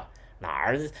你吃吧，哪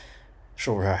儿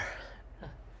是不是？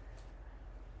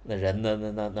那人的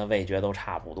那味觉都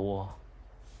差不多，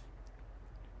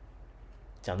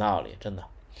讲道理，真的。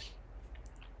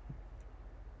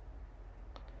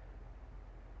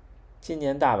今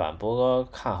年大阪博哥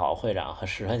看好会长和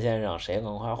石川先生谁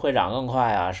更快？会长更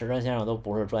快啊，石川先生都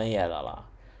不是专业的了。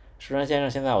石川先生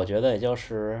现在我觉得也就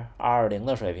是220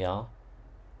的水平。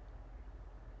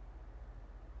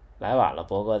来晚了，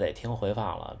博哥得听回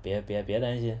放了，别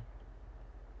担心。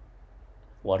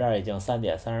我这儿已经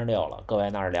3:36了，各位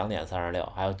那儿2:36，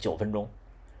还有9分钟。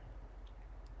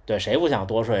对，谁不想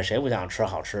多睡？谁不想吃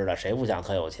好吃的？谁不想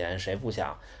特有钱？谁不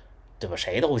想，对吧？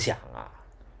谁都想啊，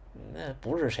那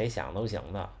不是谁想都行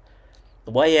的。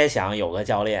我也想有个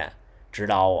教练指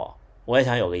导我，我也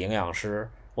想有个营养师，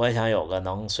我也想有个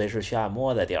能随时去按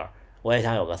摩的地儿，我也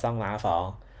想有个桑拿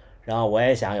房，然后我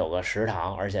也想有个食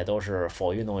堂，而且都是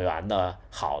否运动员的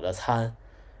好的餐，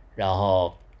然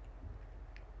后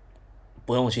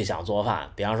不用去想做饭。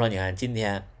比方说，你看今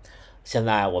天现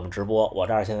在我们直播，我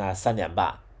这儿现在3: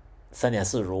半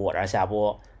，3:45我这儿下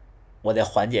播，我得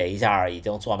缓解一下已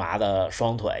经坐麻的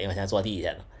双腿，因为现在坐地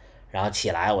下呢。然后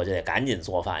起来我就得赶紧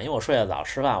做饭，因为我睡得早，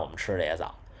吃饭我们吃的也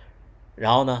早。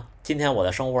然后呢，今天我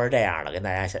的生活是这样的，跟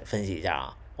大家分析一下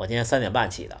啊。我今天3:30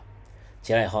起的，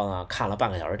起来以后呢，看了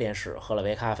半个小时电视，喝了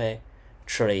杯咖啡，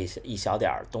吃了一小点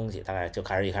东西，大概就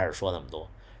一开始说那么多。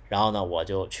然后呢，我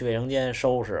就去卫生间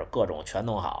收拾，各种全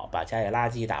弄好，把家里垃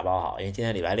圾打包好，因为今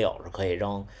天礼拜6是可以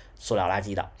扔塑料垃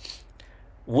圾的。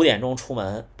5点钟出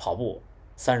门跑步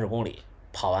30公里，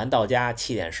跑完到家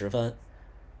7:10，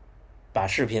把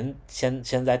视频先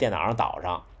在电脑上导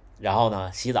上，然后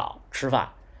呢洗澡吃饭，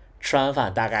吃完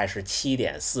饭大概是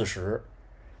7:40，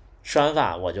吃完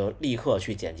饭我就立刻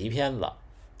去剪辑片子。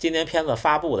今天片子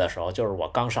发布的时候，就是我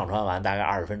刚上传完大概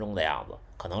20分钟的样子，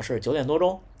可能是9点多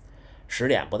钟，10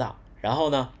点不到。然后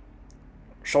呢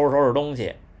收拾东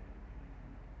西，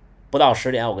不到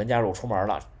10点我跟家属出门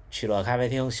了，去了咖啡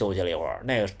厅休息了一会儿，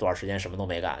那段时间什么都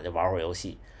没干，就玩会儿游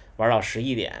戏，玩到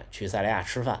11点去塞利亚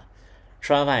吃饭。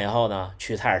吃完饭以后呢，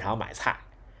去菜市场买菜，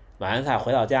买完菜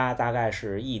回到家大概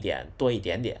是1点多一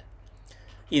点点，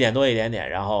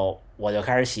然后我就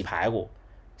开始洗排骨，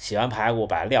洗完排骨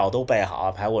把料都备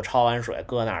好，排骨焯完水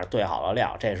搁那儿兑好了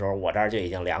料，这时候我这儿就已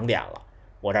经2点了，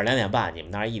我这儿2:30，你们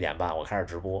那儿1点半，我开始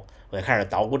直播，我就开始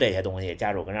捣鼓这些东西，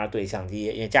家属跟那儿对相机，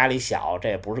因为家里小，这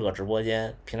也不是个直播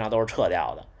间，平常都是撤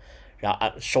掉的，然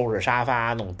后收拾沙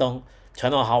发弄灯全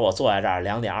弄好，我坐在这儿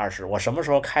2:20，我什么时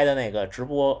候开的那个直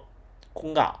播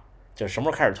公告，就是什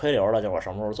么时候开始推流了，就是我什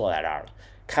么时候坐在这儿了。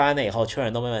开完那以后确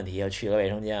认都没问题，去个卫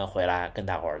生间回来跟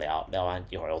大伙儿聊完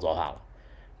一会儿又做饭了。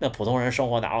那普通人生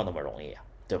活哪有那么容易啊，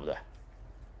对不对？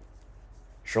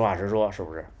实话实说，是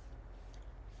不是？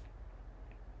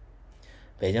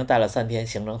北京待了3天，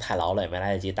行程太劳累，没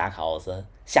来得及打卡奥森，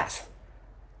下次。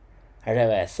还是这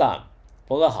位 Sam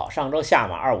博哥好，上周下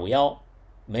马251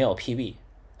没有 PB，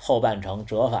 后半程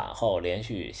折返后连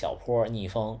续小坡逆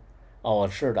风。哦，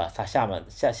是的，他下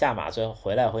马最后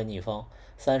回来会逆风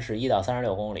，31到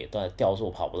36公里掉速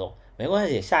跑不动，没关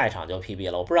系，下一场就 PB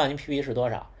了。我不知道您 PB 是多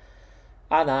少。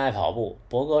阿南爱跑步，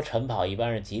博哥晨跑一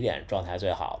般是几点状态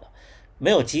最好的？没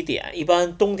有几点，一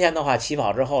般冬天的话，起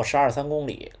跑之后12、3公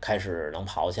里开始能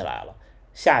跑起来了，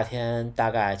夏天大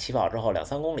概起跑之后2、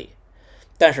3公里。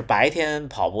但是白天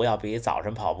跑步要比早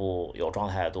晨跑步有状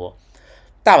态的多。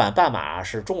大阪半马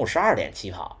是中午12点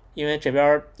起跑，因为这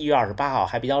边1月28号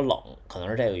还比较冷，可能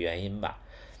是这个原因吧，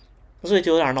所以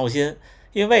就有点闹心。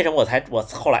因为为什么我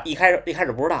后来一开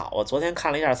始不知道，我昨天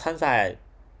看了一下参赛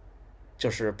就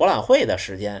是博览会的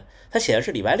时间，他写的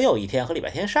是礼拜六一天和礼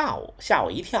拜天上午，吓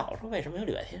我一跳，我说为什么有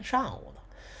礼拜天上午呢？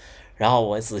然后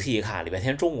我仔细一看，礼拜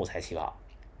天中午才起跑，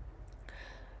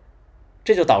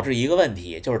这就导致一个问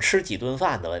题，就是吃几顿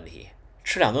饭的问题。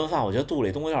吃2顿饭，我觉得肚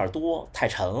里东西有点多，太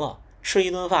沉了；吃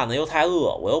1顿饭呢又太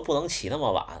饿，我又不能起那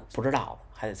么晚，不知道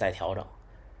还得再调整。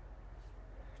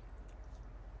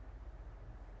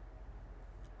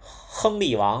亨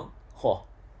利王，嚯，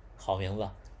好名字。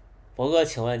博哥，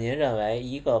请问您认为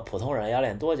一个普通人要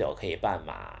练多久可以半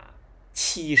马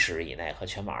70以内和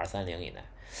全马230以内？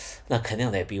那肯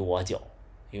定得比我久，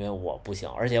因为我不行。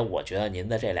而且我觉得您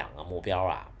的这2个目标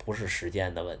啊，不是时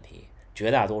间的问题，绝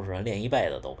大多数人练一辈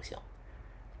子都不行。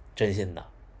真心的，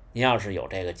您要是有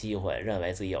这个机会，认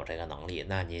为自己有这个能力，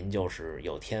那您就是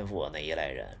有天赋的那一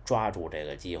类人，抓住这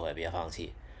个机会，别放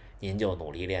弃。您就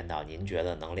努力练到您觉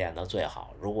得能练得最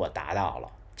好，如果达到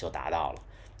了就达到了，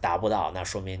达不到那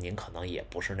说明您可能也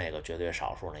不是那个绝对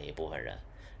少数那一部分人。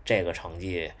这个成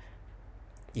绩，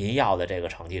您要的这个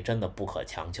成绩真的不可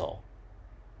强求。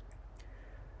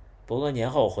博哥，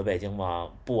年后回北京吗？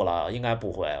不了，应该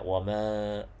不回。我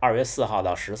们2月4号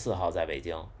到14号在北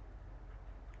京。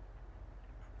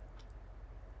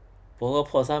博哥，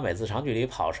破3每次长距离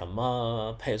跑什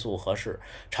么配速合适？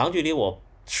长距离我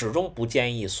始终不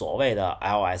建议所谓的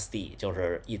LSD， 就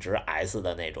是一直 S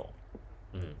的那种。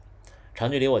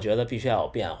长距离我觉得必须要有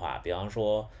变化，比方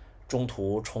说中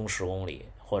途冲10公里，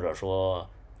或者说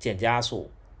渐加速，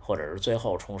或者是最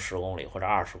后冲10公里或者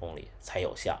20公里才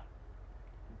有效。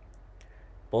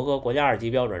博哥，国家2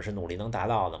级标准是努力能达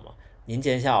到的吗？您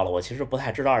见笑了，我其实不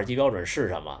太知道2级标准是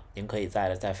什么，您可以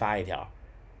再发一条。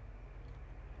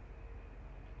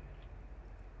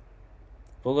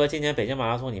博哥，今年北京马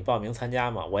拉松你报名参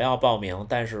加吗？我要报名，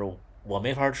但是我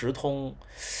没法直通。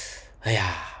哎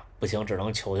呀，不行，只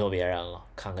能求求别人了，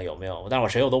看看有没有。但是我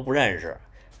谁我都不认识，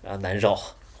难受。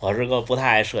我是个不太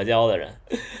爱社交的人，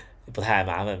不太爱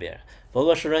麻烦别人。博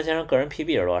哥，石川先生个人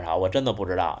PB 是多少？我真的不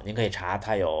知道，您可以查，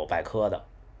他有百科的。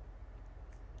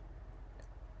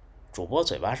主播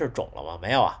嘴巴是肿了吗？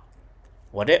没有啊，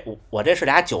我这是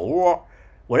俩酒窝，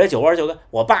我这酒窝就跟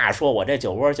我爸说，我这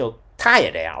酒窝就他也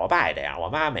这样，我爸也这样，我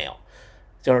妈没有，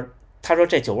就是他说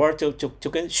这酒窝就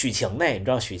跟许晴那，你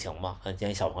知道许晴吗？今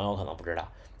天小朋友可能不知道，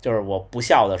就是我不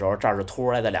笑的时候，这儿是凸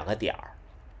出来的2个点儿，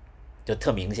就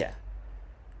特明显，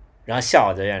然后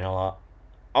笑就变成了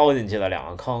凹进去的2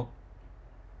个坑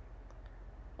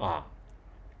啊，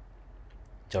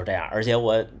就是这样，而且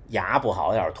我牙不好，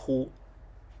有点凸。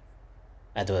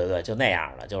哎，对对对，就那样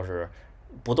的，就是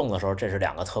不动的时候，这是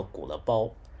2个特鼓的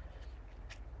包。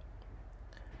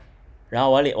然后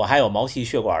我还有毛细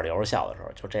血管瘤，小的时候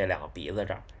就这2个鼻子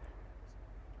这儿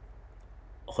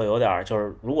会有点，就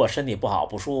是如果身体不好、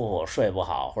不舒服、睡不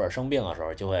好或者生病的时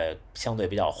候，就会相对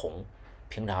比较红，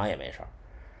平常也没事儿。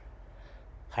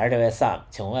还是这位 Sam，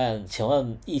 请问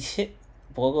1000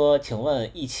博哥，请问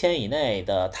1000以内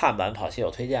的碳板跑鞋有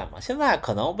推荐吗？现在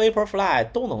可能 Vaporfly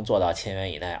都能做到1000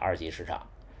元以内2级市场，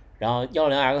然后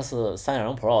 10X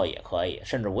 3.0 Pro 也可以，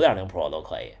甚至 5.0 Pro 都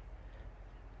可以。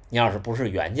你要是不是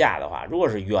原价的话，如果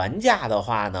是原价的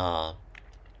话呢，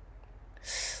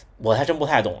我还真不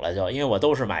太懂了，就因为我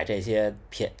都是买这些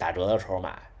打折的时候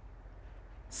买。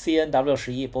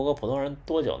CNW11，博哥，普通人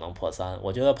多久能破3？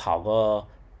我觉得跑个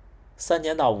3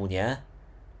年到5年。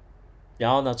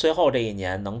然后呢，最后这1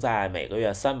年能在每个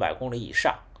月300公里以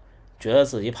上，觉得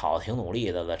自己跑得挺努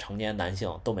力的成年男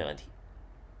性都没问题。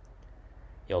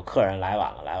有客人来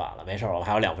晚了，没事，我们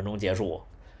还有2分钟结束。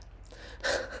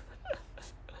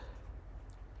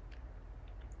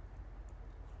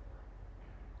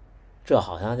这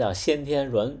好像叫先天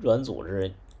软组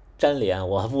织粘连，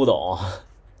我不懂。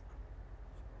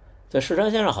对，石川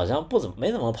先生好像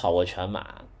没怎么跑过全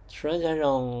马。石川先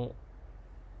生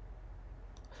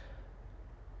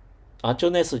啊，就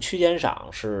那次区间赏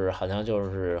是好像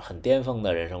就是很巅峰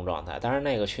的人生状态，但是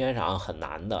那个区间赏很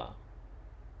难的。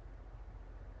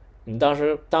你当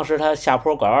时他下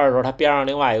坡拐弯的时候，他边上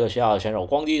另外一个学校的选手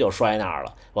咣叽就摔那儿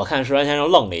了，我看石川先生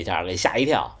愣了一下，给吓一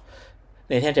跳。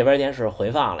那天这边电视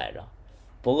回放来着。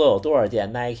博哥有多少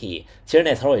件 Nike？ 其实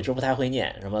那词我一直不太会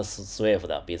念，什么 Swift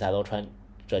的比赛都穿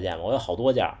这件嘛，我有好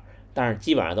多件，但是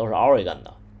基本上都是 Oregon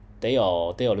的，得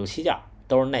有6、7件，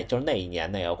都是就是那一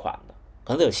年那个款的，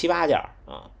可能得有7、8件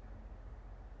啊。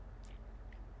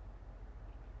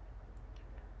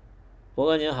博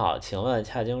哥您好，请问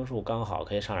髂胫束刚好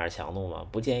可以上点强度吗？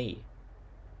不建议。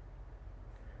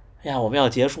哎呀，我们要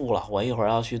结束了，我一会儿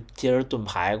要去接着炖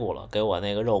排骨了，给我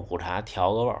那个肉骨茶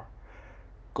调个味儿。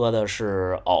搁的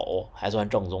是藕，还算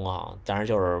正宗啊，但是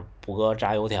就是不搁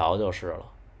炸油条就是了。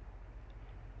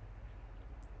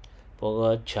博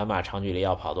哥全马长距离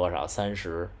要跑多少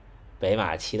？30。北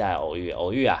马期待偶遇，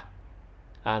偶遇啊！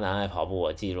阿南爱跑步，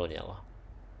我记住您了，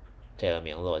这个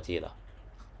名字我记得。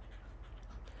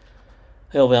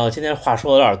哎呦不行，我今天话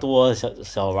说的有点多，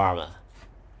小伙伴们，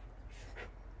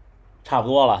差不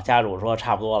多了。家主说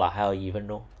差不多了，还有1分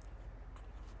钟。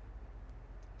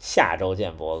下周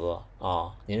见，博哥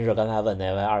啊！您是刚才问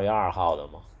那位2月2号的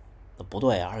吗？不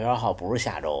对啊，2月2号不是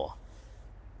下周啊。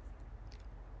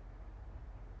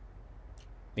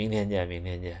明天见，明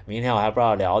天见。明天我还不知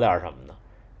道聊点什么呢。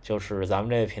就是咱们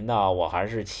这个频道，我还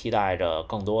是期待着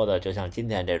更多的，就像今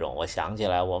天这种，我想起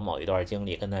来我某一段经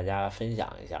历跟大家分享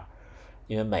一下。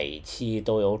因为每一期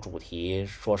都有主题，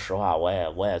说实话我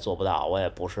也做不到，我也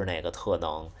不是那个特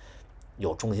能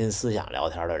有中心思想聊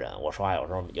天的人。我说话有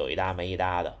时候有一搭没一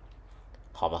搭的，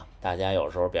好吗？大家有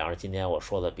时候，比方说今天我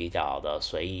说的比较的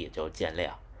随意，就见谅。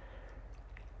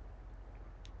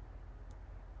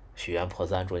许愿破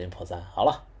3，祝您破3。好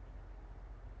了，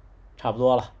差不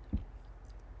多了。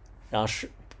然后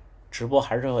直播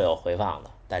还是会有回放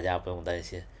的，大家不用担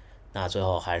心。那最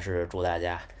后还是祝大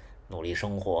家努力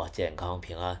生活，健康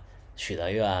平安，许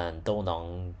的愿都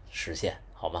能实现，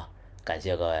好吗？感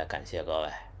谢各位，感谢各位，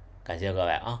感谢各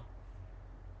位啊！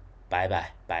拜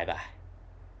拜，拜拜。